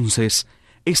 entonces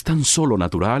es tan solo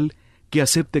natural que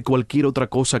acepte cualquier otra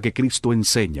cosa que Cristo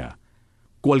enseña.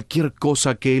 Cualquier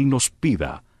cosa que Él nos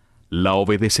pida, la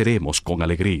obedeceremos con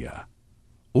alegría.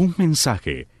 Un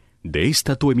mensaje de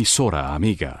esta tu emisora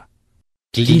amiga.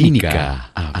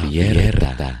 Clínica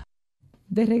Abierta.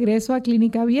 De regreso a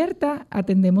Clínica Abierta,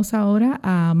 atendemos ahora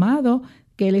a Amado,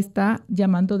 que él está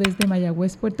llamando desde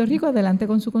Mayagüez, Puerto Rico. Adelante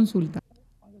con su consulta.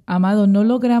 Amado, no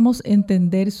logramos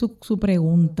entender su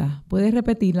pregunta. ¿Puede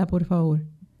repetirla, por favor?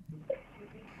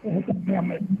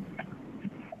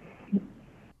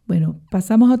 Bueno,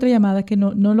 pasamos a otra llamada que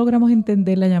no logramos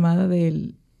entender la llamada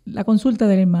la consulta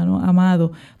del hermano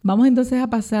Amado. Vamos entonces a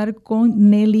pasar con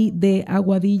Nelly de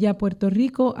Aguadilla, Puerto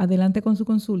Rico. Adelante con su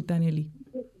consulta, Nelly.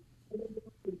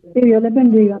 Sí, Dios les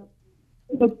bendiga.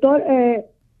 Doctor,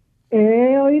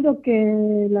 he oído que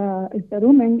el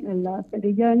cerumen, la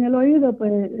cerilla en el oído,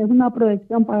 pues es una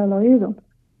protección para el oído.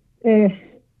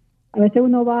 A veces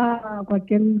uno va a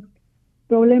cualquier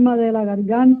problema de la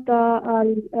garganta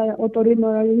al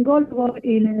otorrinolaringólogo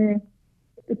y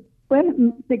pues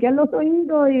se quedan los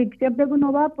oídos y siempre que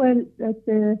uno va, pues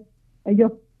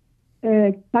ellos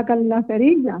sacan la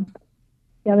cerilla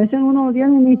y a veces uno no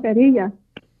tiene ni cerilla.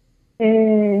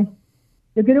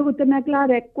 Yo quiero que usted me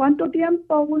aclare cuánto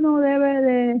tiempo uno debe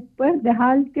de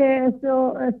dejar que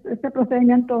ese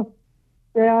procedimiento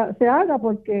se haga,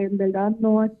 porque en verdad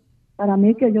no es para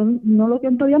mí, que yo no lo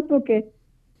siento bien, porque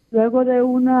luego de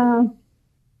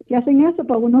que hacen eso,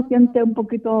 pues uno siente un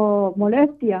poquito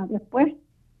molestia después.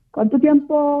 ¿Por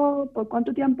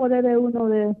cuánto tiempo debe uno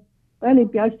de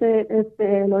limpiarse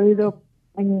el oído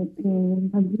en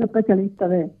un especialista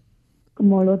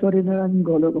como el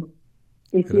otorrinolaringólogo?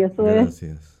 Y si eso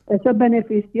es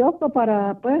beneficioso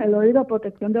para el oído,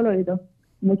 protección del oído.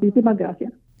 Muchísimas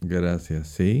gracias. Gracias.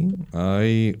 Sí,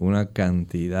 hay una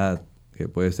cantidad que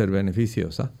puede ser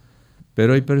beneficiosa,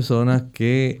 pero hay personas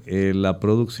que la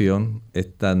producción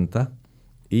es tanta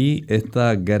y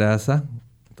esta grasa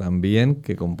también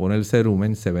que compone el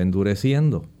cerumen se va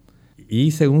endureciendo.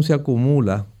 Y según se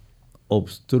acumula,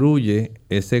 obstruye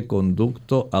ese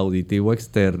conducto auditivo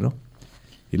externo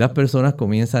y las personas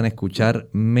comienzan a escuchar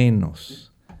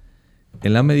menos.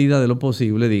 En la medida de lo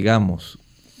posible, digamos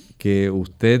que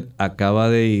usted acaba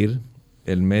de ir,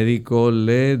 el médico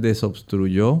le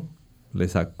desobstruyó, le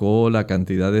sacó la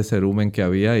cantidad de cerumen que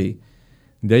había ahí.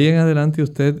 De ahí en adelante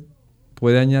usted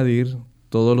puede añadir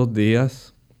todos los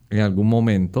días, en algún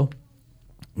momento,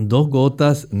 2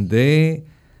 gotas de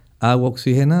agua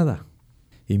oxigenada.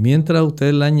 Y mientras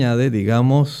usted la añade,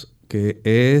 digamos que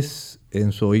es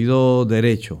en su oído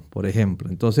derecho, por ejemplo.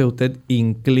 Entonces usted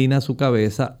inclina su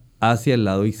cabeza hacia el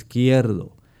lado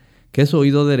izquierdo, que su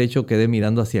oído derecho quede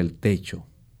mirando hacia el techo.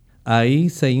 Ahí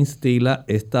se instila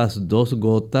estas 2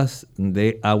 gotas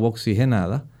de agua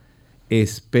oxigenada.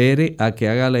 Espere a que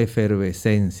haga la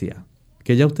efervescencia,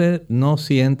 que ya usted no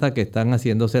sienta que están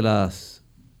haciéndose las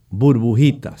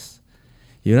burbujitas.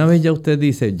 Y una vez ya usted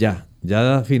dice, ya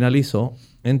finalizó,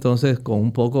 entonces con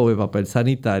un poco de papel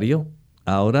sanitario,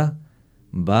 ahora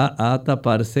va a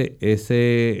taparse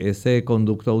ese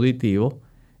conducto auditivo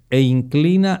e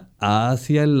inclina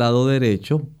hacia el lado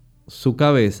derecho su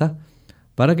cabeza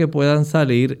para que puedan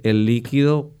salir el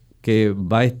líquido que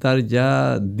va a estar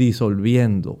ya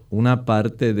disolviendo una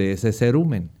parte de ese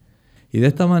cerumen. Y de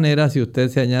esta manera, si usted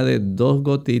se añade 2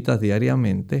 gotitas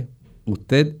diariamente,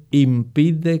 usted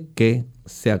impide que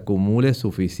se acumule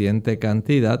suficiente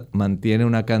cantidad, mantiene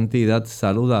una cantidad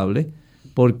saludable,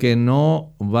 porque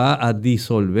no va a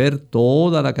disolver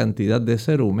toda la cantidad de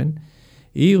cerumen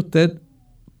y usted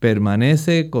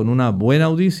permanece con una buena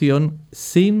audición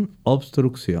sin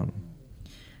obstrucción.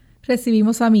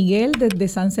 Recibimos a Miguel desde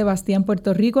San Sebastián,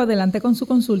 Puerto Rico. Adelante con su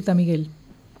consulta, Miguel.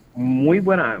 Muy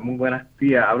buenas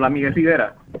días. Habla Miguel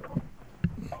Rivera.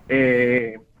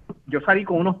 Yo salí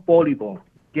con unos pólipos.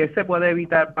 ¿Qué se puede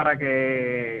evitar para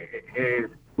que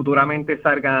futuramente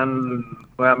salgan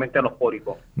nuevamente los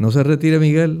pólipos? No se retire,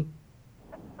 Miguel.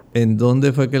 ¿En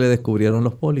dónde fue que le descubrieron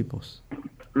los pólipos?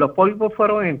 Los pólipos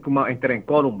fueron en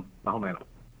column, más o menos.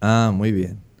 Ah, muy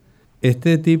bien.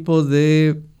 Este tipo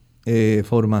de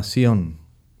formación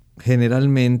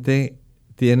generalmente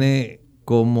tiene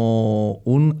como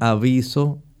un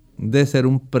aviso de ser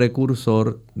un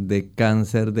precursor de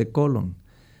cáncer de colon.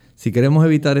 Si queremos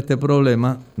evitar este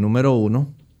problema, número 1,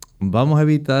 vamos a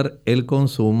evitar el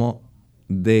consumo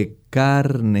de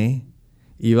carne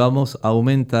y vamos a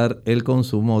aumentar el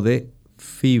consumo de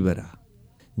fibra.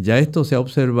 Ya esto se ha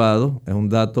observado, es un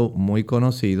dato muy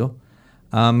conocido.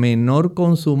 a menor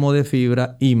consumo de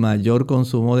fibra y mayor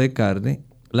consumo de carne,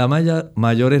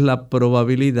 mayor es la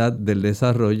probabilidad del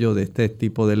desarrollo de este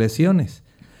tipo de lesiones.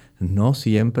 No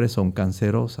siempre son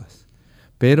cancerosas,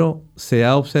 pero se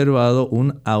ha observado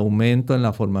un aumento en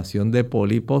la formación de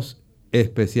pólipos,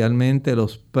 especialmente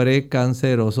los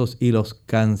precancerosos y los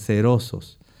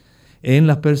cancerosos, en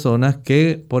las personas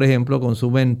que, por ejemplo,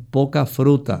 consumen poca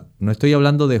fruta. No estoy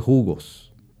hablando de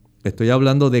jugos, estoy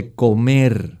hablando de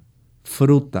comer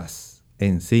frutas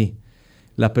en sí.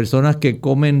 Las personas que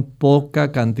comen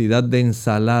poca cantidad de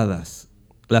ensaladas,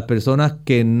 las personas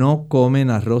que no comen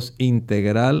arroz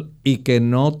integral y que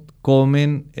no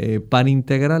comen pan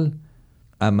integral.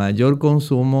 A mayor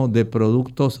consumo de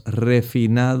productos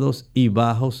refinados y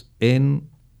bajos en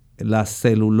la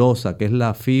celulosa, que es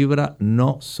la fibra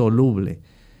no soluble,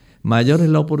 mayor es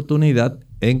la oportunidad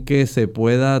en que se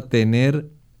pueda tener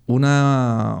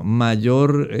una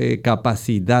mayor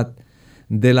capacidad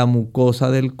de la mucosa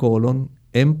del colon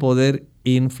en poder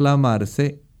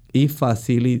inflamarse y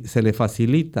se le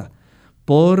facilita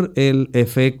por el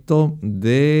efecto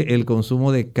del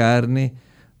consumo de carne,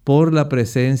 por la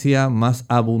presencia más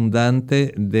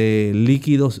abundante de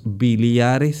líquidos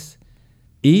biliares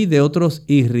y de otros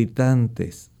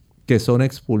irritantes que son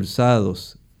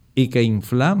expulsados y que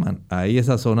inflaman ahí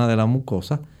esa zona de la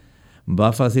mucosa, va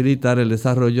a facilitar el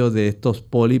desarrollo de estos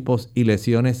pólipos y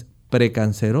lesiones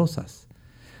precancerosas.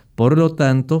 Por lo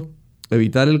tanto,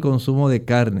 evitar el consumo de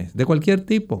carnes de cualquier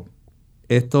tipo.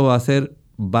 Esto va a ser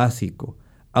básico.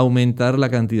 Aumentar la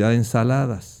cantidad de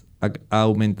ensaladas,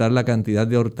 aumentar la cantidad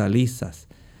de hortalizas,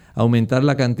 aumentar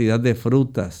la cantidad de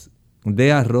frutas,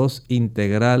 de arroz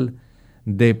integral,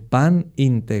 de pan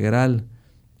integral.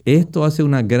 Esto hace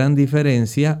una gran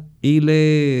diferencia y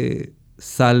le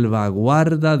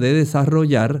salvaguarda de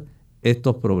desarrollar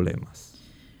estos problemas.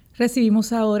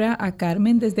 Recibimos ahora a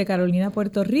Carmen desde Carolina,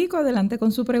 Puerto Rico. Adelante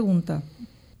con su pregunta.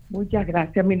 Muchas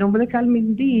gracias. Mi nombre es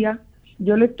Carmen Díaz.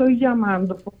 Yo le estoy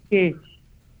llamando porque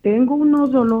tengo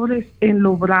unos dolores en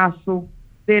los brazos,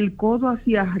 del codo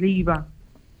hacia arriba,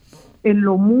 en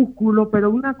los músculos,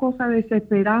 pero una cosa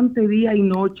desesperante día y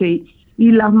noche.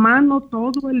 Y las manos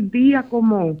todo el día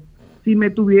como si me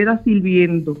estuviera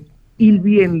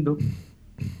hirviendo.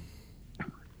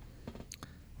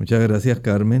 Muchas gracias,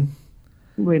 Carmen.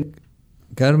 Bueno.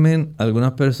 Carmen,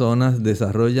 algunas personas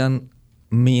desarrollan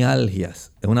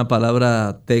mialgias. Es una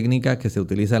palabra técnica que se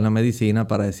utiliza en la medicina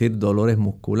para decir dolores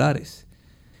musculares.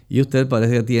 Y usted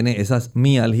parece que tiene esas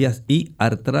mialgias y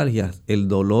artralgias, el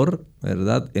dolor,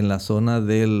 ¿verdad?, en la zona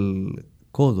del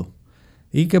codo.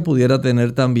 Y que pudiera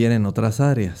tener también en otras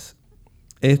áreas.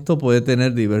 Esto puede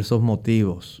tener diversos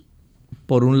motivos.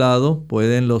 Por un lado,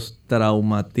 pueden los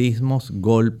traumatismos,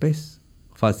 golpes,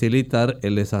 facilitar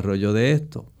el desarrollo de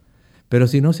esto. Pero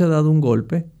si no se ha dado un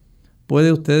golpe,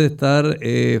 puede usted estar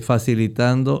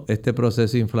facilitando este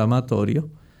proceso inflamatorio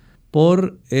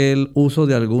por el uso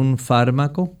de algún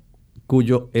fármaco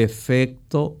cuyo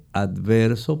efecto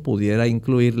adverso pudiera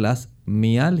incluir las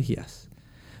mialgias.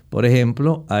 Por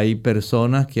ejemplo, hay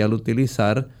personas que al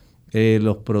utilizar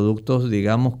los productos,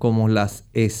 digamos, como las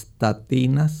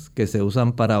estatinas que se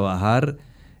usan para bajar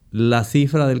la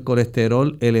cifra del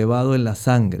colesterol elevado en la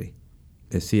sangre,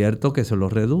 es cierto que se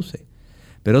los reduce,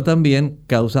 pero también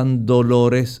causan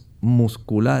dolores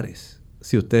musculares.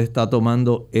 Si usted está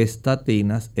tomando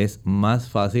estatinas, es más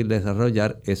fácil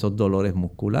desarrollar esos dolores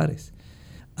musculares.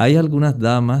 Hay algunas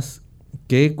damas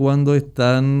que cuando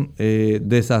están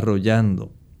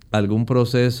desarrollando algún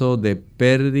proceso de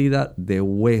pérdida de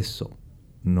hueso,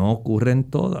 no ocurren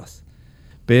todas,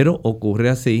 pero ocurre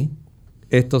así.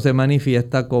 Esto se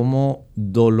manifiesta como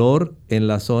dolor en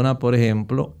la zona, por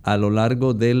ejemplo, a lo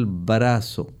largo del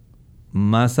brazo,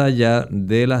 más allá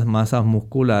de las masas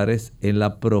musculares en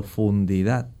la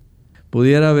profundidad.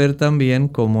 Pudiera haber también,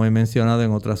 como he mencionado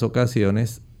en otras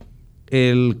ocasiones,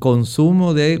 el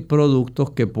consumo de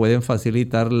productos que pueden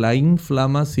facilitar la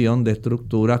inflamación de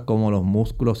estructuras como los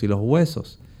músculos y los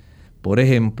huesos. Por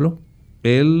ejemplo,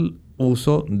 el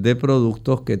uso de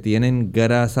productos que tienen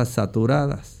grasas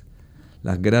saturadas.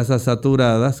 Las grasas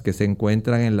saturadas que se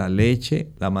encuentran en la leche,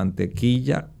 la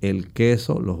mantequilla, el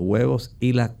queso, los huevos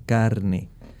y la carne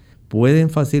pueden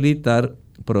facilitar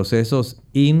procesos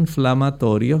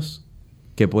inflamatorios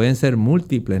que pueden ser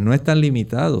múltiples, no están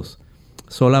limitados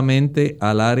solamente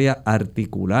al área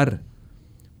articular.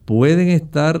 Pueden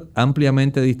estar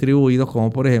ampliamente distribuidos,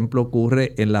 como por ejemplo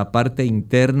ocurre en la parte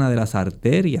interna de las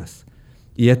arterias.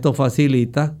 Y esto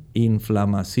facilita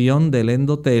inflamación del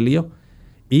endotelio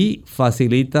y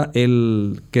facilita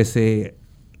el que se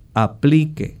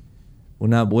aplique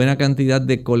una buena cantidad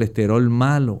de colesterol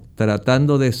malo,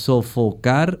 tratando de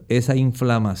sofocar esa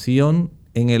inflamación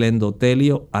en el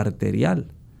endotelio arterial.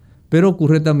 Pero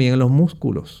ocurre también en los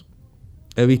músculos.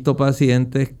 He visto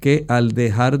pacientes que al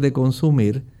dejar de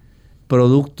consumir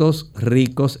productos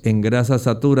ricos en grasas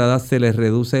saturadas se les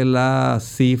reduce la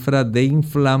cifra de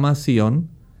inflamación,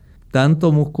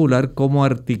 tanto muscular como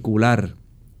articular.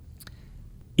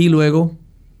 Y luego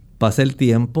pasa el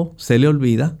tiempo, se le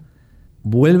olvida,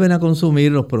 vuelven a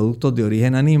consumir los productos de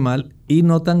origen animal y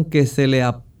notan que se le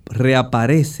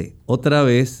reaparece otra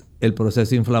vez el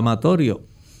proceso inflamatorio,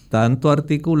 tanto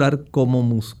articular como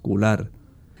muscular.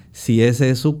 Si ese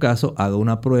es su caso, haga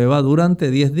una prueba durante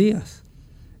 10 días.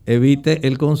 Evite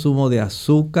el consumo de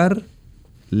azúcar,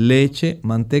 leche,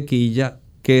 mantequilla,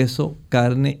 queso,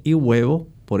 carne y huevo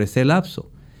por ese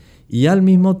lapso. Y al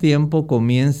mismo tiempo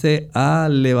comience a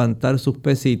levantar sus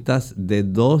pesitas de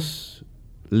 2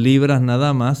 libras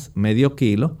nada más, medio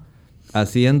kilo,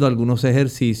 haciendo algunos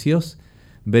ejercicios.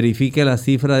 Verifique la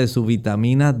cifra de su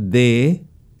vitamina D.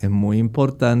 Es muy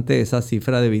importante esa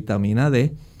cifra de vitamina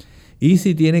D. Y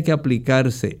si tiene que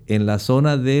aplicarse en la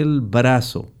zona del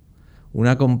brazo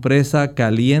una compresa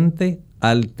caliente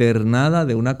alternada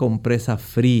de una compresa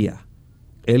fría.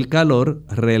 El calor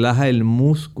relaja el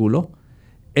músculo,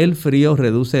 el frío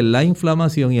reduce la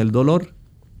inflamación y el dolor,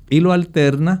 y lo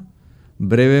alterna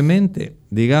brevemente.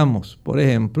 Digamos, por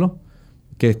ejemplo,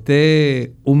 que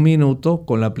esté 1 minuto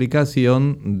con la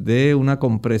aplicación de una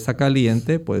compresa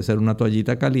caliente, puede ser una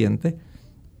toallita caliente,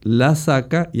 la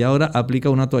saca y ahora aplica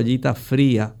una toallita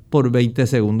fría por 20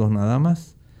 segundos nada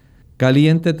más.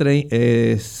 Caliente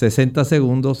 60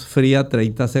 segundos, fría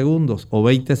 30 segundos o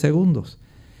 20 segundos.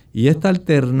 Y esta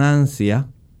alternancia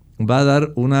va a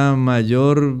dar una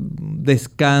mayor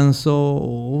descanso,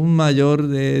 un mayor,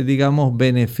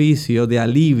 beneficio de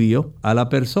alivio a la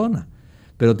persona.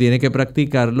 Pero tiene que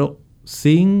practicarlo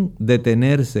sin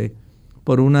detenerse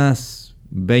por unas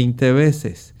 20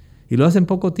 veces. Y lo hace en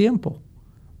poco tiempo.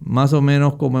 Más o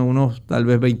menos como en unos tal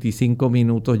vez 25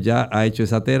 minutos ya ha hecho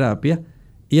esa terapia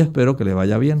y espero que le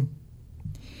vaya bien.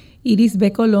 Iris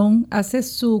B. Colón hace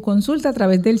su consulta a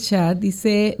través del chat.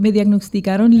 Dice, me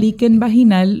diagnosticaron líquen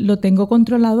vaginal, lo tengo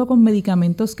controlado con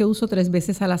medicamentos que uso 3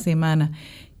 veces a la semana.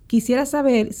 Quisiera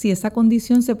saber si esa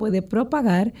condición se puede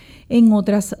propagar en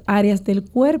otras áreas del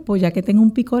cuerpo, ya que tengo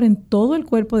un picor en todo el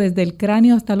cuerpo, desde el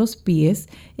cráneo hasta los pies,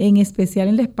 en especial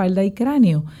en la espalda y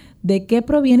cráneo. ¿De qué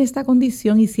proviene esta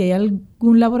condición y si hay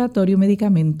algún laboratorio o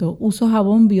medicamento? Uso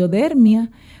jabón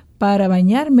Biodermia para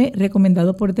bañarme,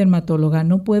 recomendado por dermatóloga.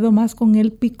 No puedo más con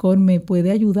el picor. ¿Me puede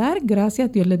ayudar?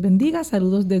 Gracias. Dios les bendiga.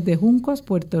 Saludos desde Juncos,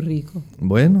 Puerto Rico.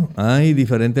 Bueno, hay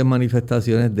diferentes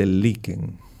manifestaciones del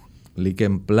líquen.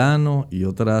 Líquen plano y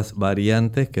otras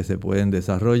variantes que se pueden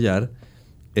desarrollar.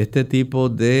 Este tipo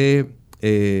de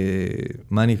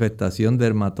manifestación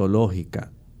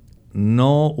dermatológica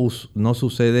no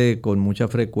sucede con mucha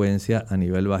frecuencia a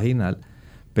nivel vaginal,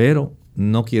 pero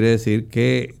no quiere decir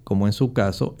que, como en su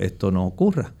caso, esto no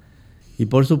ocurra. Y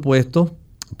por supuesto,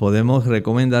 podemos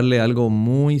recomendarle algo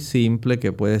muy simple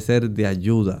que puede ser de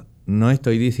ayuda. No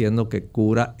estoy diciendo que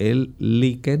cura el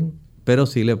líquen, pero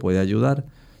sí le puede ayudar.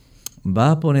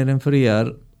 Va a poner a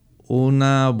enfriar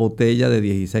una botella de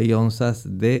 16 onzas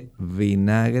de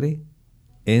vinagre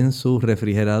en su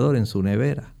refrigerador, en su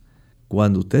nevera.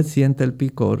 Cuando usted siente el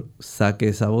picor, saque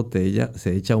esa botella,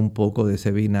 se echa un poco de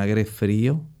ese vinagre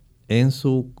frío en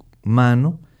su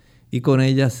mano y con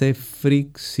ella se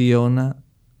fricciona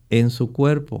en su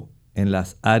cuerpo, en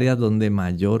las áreas donde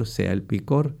mayor sea el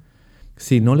picor.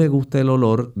 Si no le gusta el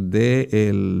olor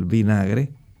del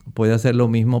vinagre, puede hacer lo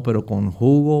mismo pero con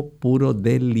jugo puro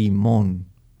de limón.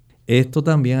 Esto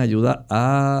también ayuda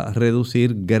a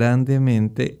reducir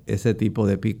grandemente ese tipo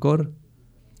de picor.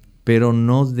 Pero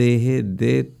no deje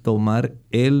de tomar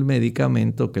el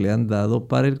medicamento que le han dado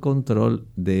para el control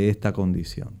de esta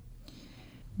condición.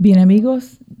 Bien,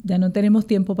 amigos, ya no tenemos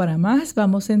tiempo para más.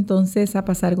 Vamos entonces a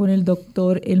pasar con el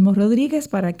doctor Elmo Rodriguez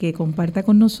para que comparta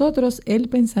con nosotros el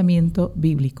pensamiento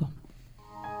bíblico.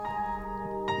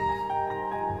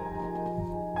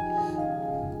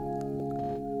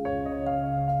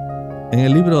 En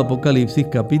el libro de Apocalipsis,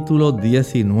 capítulo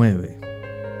 19.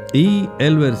 Y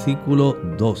el versículo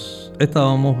 2.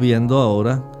 Estábamos viendo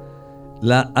ahora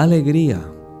la alegría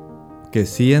que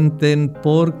sienten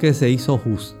porque se hizo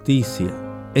justicia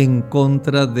en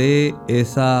contra de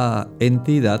esa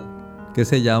entidad que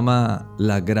se llama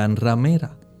la Gran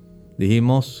Ramera.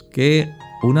 Dijimos que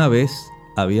una vez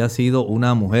había sido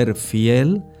una mujer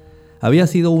fiel, había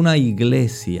sido una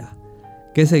iglesia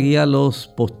que seguía los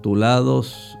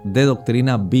postulados de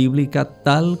doctrina bíblica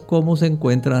tal como se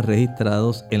encuentran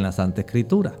registrados en la Santa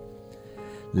Escritura.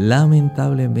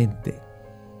 Lamentablemente,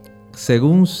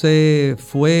 según se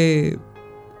fue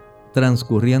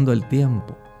transcurriendo el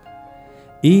tiempo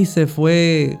y se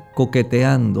fue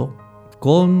coqueteando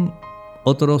con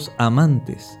otros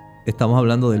amantes, estamos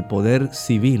hablando del poder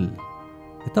civil,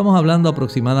 estamos hablando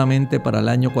aproximadamente para el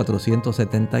año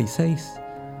 476,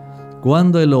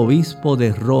 cuando el obispo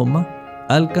de Roma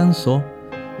alcanzó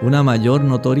una mayor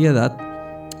notoriedad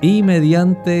y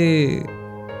mediante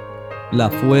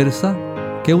la fuerza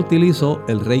que utilizó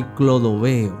el rey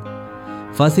Clodoveo,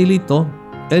 facilitó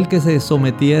el que se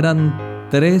sometieran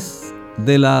 3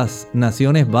 de las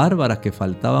naciones bárbaras que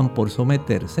faltaban por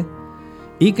someterse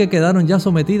y que quedaron ya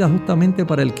sometidas justamente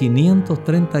para el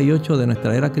 538 de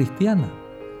nuestra era cristiana.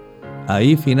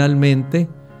 Ahí finalmente,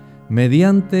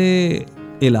 mediante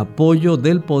el apoyo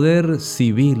del poder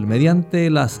civil, mediante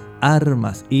las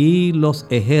armas y los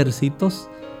ejércitos,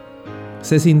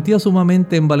 se sintió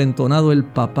sumamente envalentonado el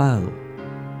papado.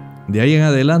 De ahí en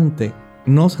adelante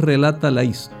nos relata la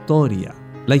historia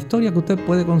que usted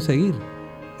puede conseguir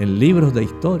en libros de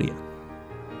historia.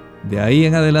 De ahí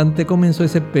en adelante comenzó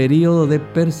ese periodo de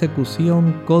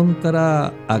persecución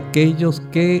contra aquellos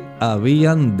que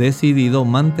habían decidido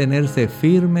mantenerse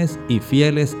firmes y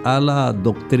fieles a la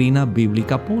doctrina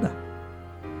bíblica pura.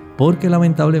 Porque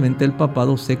lamentablemente el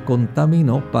papado se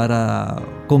contaminó para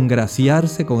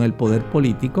congraciarse con el poder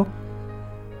político,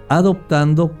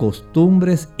 adoptando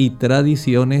costumbres y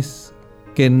tradiciones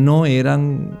que no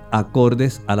eran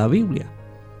acordes a la Biblia.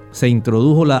 Se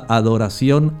introdujo la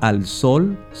adoración al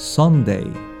sol,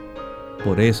 Sunday.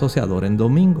 Por eso se adora en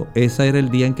domingo. Ese era el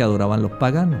día en que adoraban los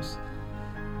paganos.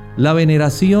 La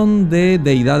veneración de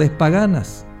deidades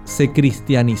paganas se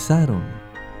cristianizaron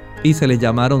y se les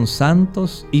llamaron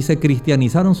santos y se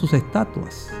cristianizaron sus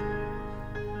estatuas.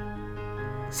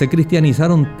 Se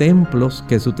cristianizaron templos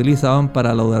que se utilizaban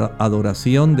para la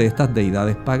adoración de estas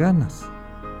deidades paganas.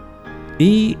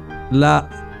 Y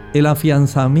el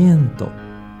afianzamiento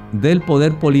del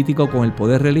poder político con el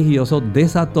poder religioso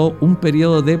desató un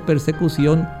periodo de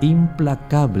persecución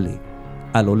implacable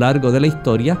a lo largo de la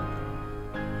historia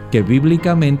que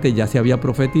bíblicamente ya se había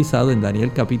profetizado en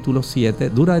Daniel capítulo 7,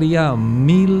 duraría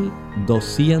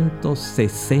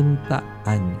 1260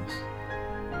 años.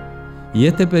 Y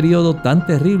este periodo tan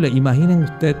terrible, imaginen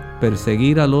usted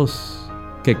perseguir a los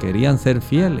que querían ser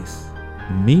fieles,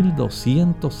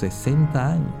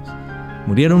 1260 años.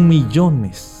 Murieron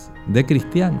millones de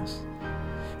cristianos.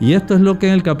 Y esto es lo que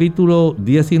en el capítulo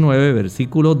 19,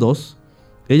 versículo 2,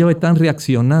 ellos están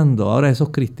reaccionando ahora a esos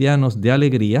cristianos de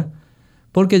alegría,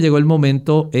 porque llegó el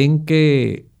momento en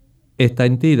que esta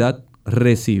entidad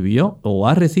recibió o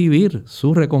va a recibir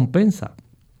su recompensa.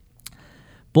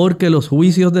 Porque los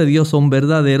juicios de Dios son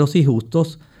verdaderos y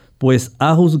justos, pues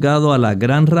ha juzgado a la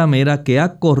gran ramera que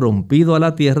ha corrompido a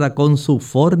la tierra con su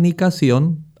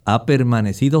fornicación, ha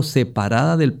permanecido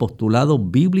separada del postulado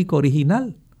bíblico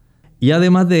original. Y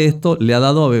además de esto, le ha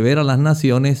dado a beber a las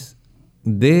naciones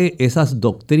de esas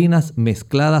doctrinas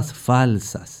mezcladas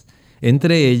falsas.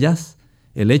 Entre ellas,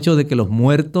 el hecho de que los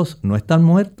muertos no están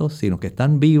muertos, sino que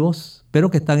están vivos,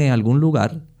 pero que están en algún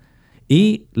lugar.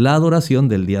 Y la adoración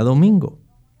del día domingo.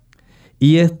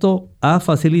 Y esto ha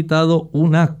facilitado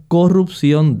una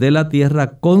corrupción de la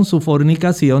tierra con su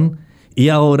fornicación, y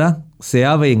ahora se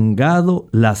ha vengado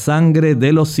la sangre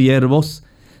de los siervos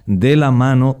de la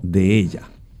mano de ella.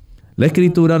 La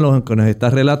Escritura lo que nos está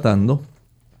relatando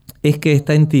es que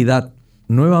esta entidad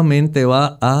nuevamente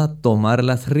va a tomar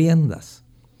las riendas.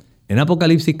 En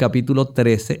Apocalipsis capítulo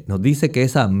 13 nos dice que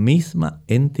esa misma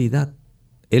entidad,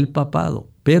 el papado,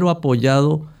 pero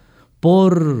apoyado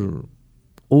por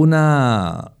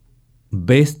una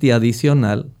bestia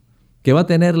adicional que va a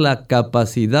tener la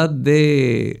capacidad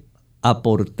de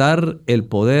aportar el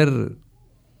poder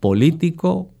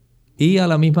político y a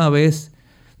la misma vez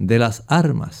de las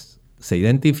armas. Se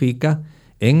identifica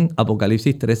en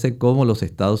Apocalipsis 13 como los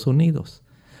Estados Unidos.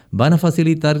 Van a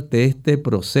facilitar que este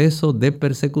proceso de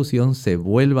persecución se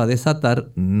vuelva a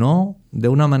desatar, no de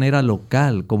una manera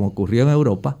local como ocurrió en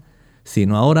Europa,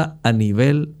 sino ahora a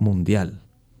nivel mundial.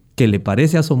 Que le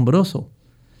parece asombroso.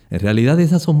 En realidad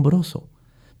es asombroso.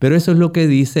 Pero eso es lo que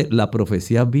dice la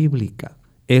profecía bíblica.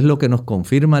 Es lo que nos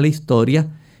confirma la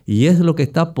historia y es lo que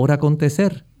está por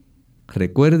acontecer.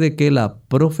 Recuerde que la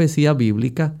profecía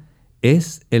bíblica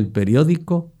es el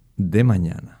periódico de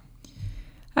mañana.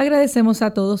 Agradecemos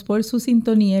a todos por su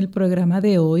sintonía el programa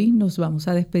de hoy. Nos vamos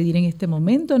a despedir en este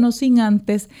momento, no sin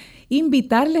antes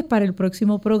invitarles para el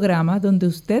próximo programa donde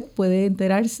usted puede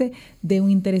enterarse de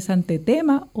un interesante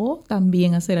tema o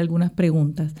también hacer algunas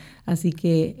preguntas. Así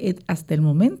que hasta el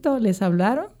momento les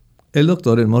hablaron el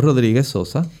doctor Elmo Rodriguez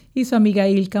Sosa y su amiga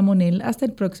Ilka Monel. Hasta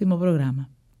el próximo programa.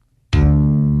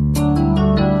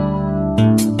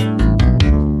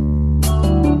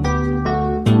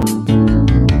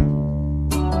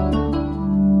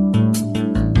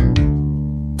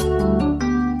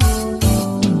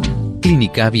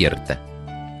 Clínica Abierta.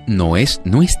 No es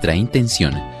nuestra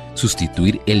intención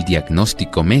sustituir el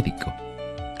diagnóstico médico.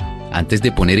 Antes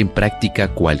de poner en práctica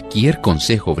cualquier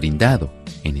consejo brindado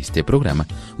en este programa,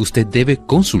 usted debe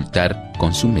consultar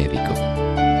con su médico.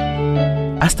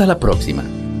 Hasta la próxima.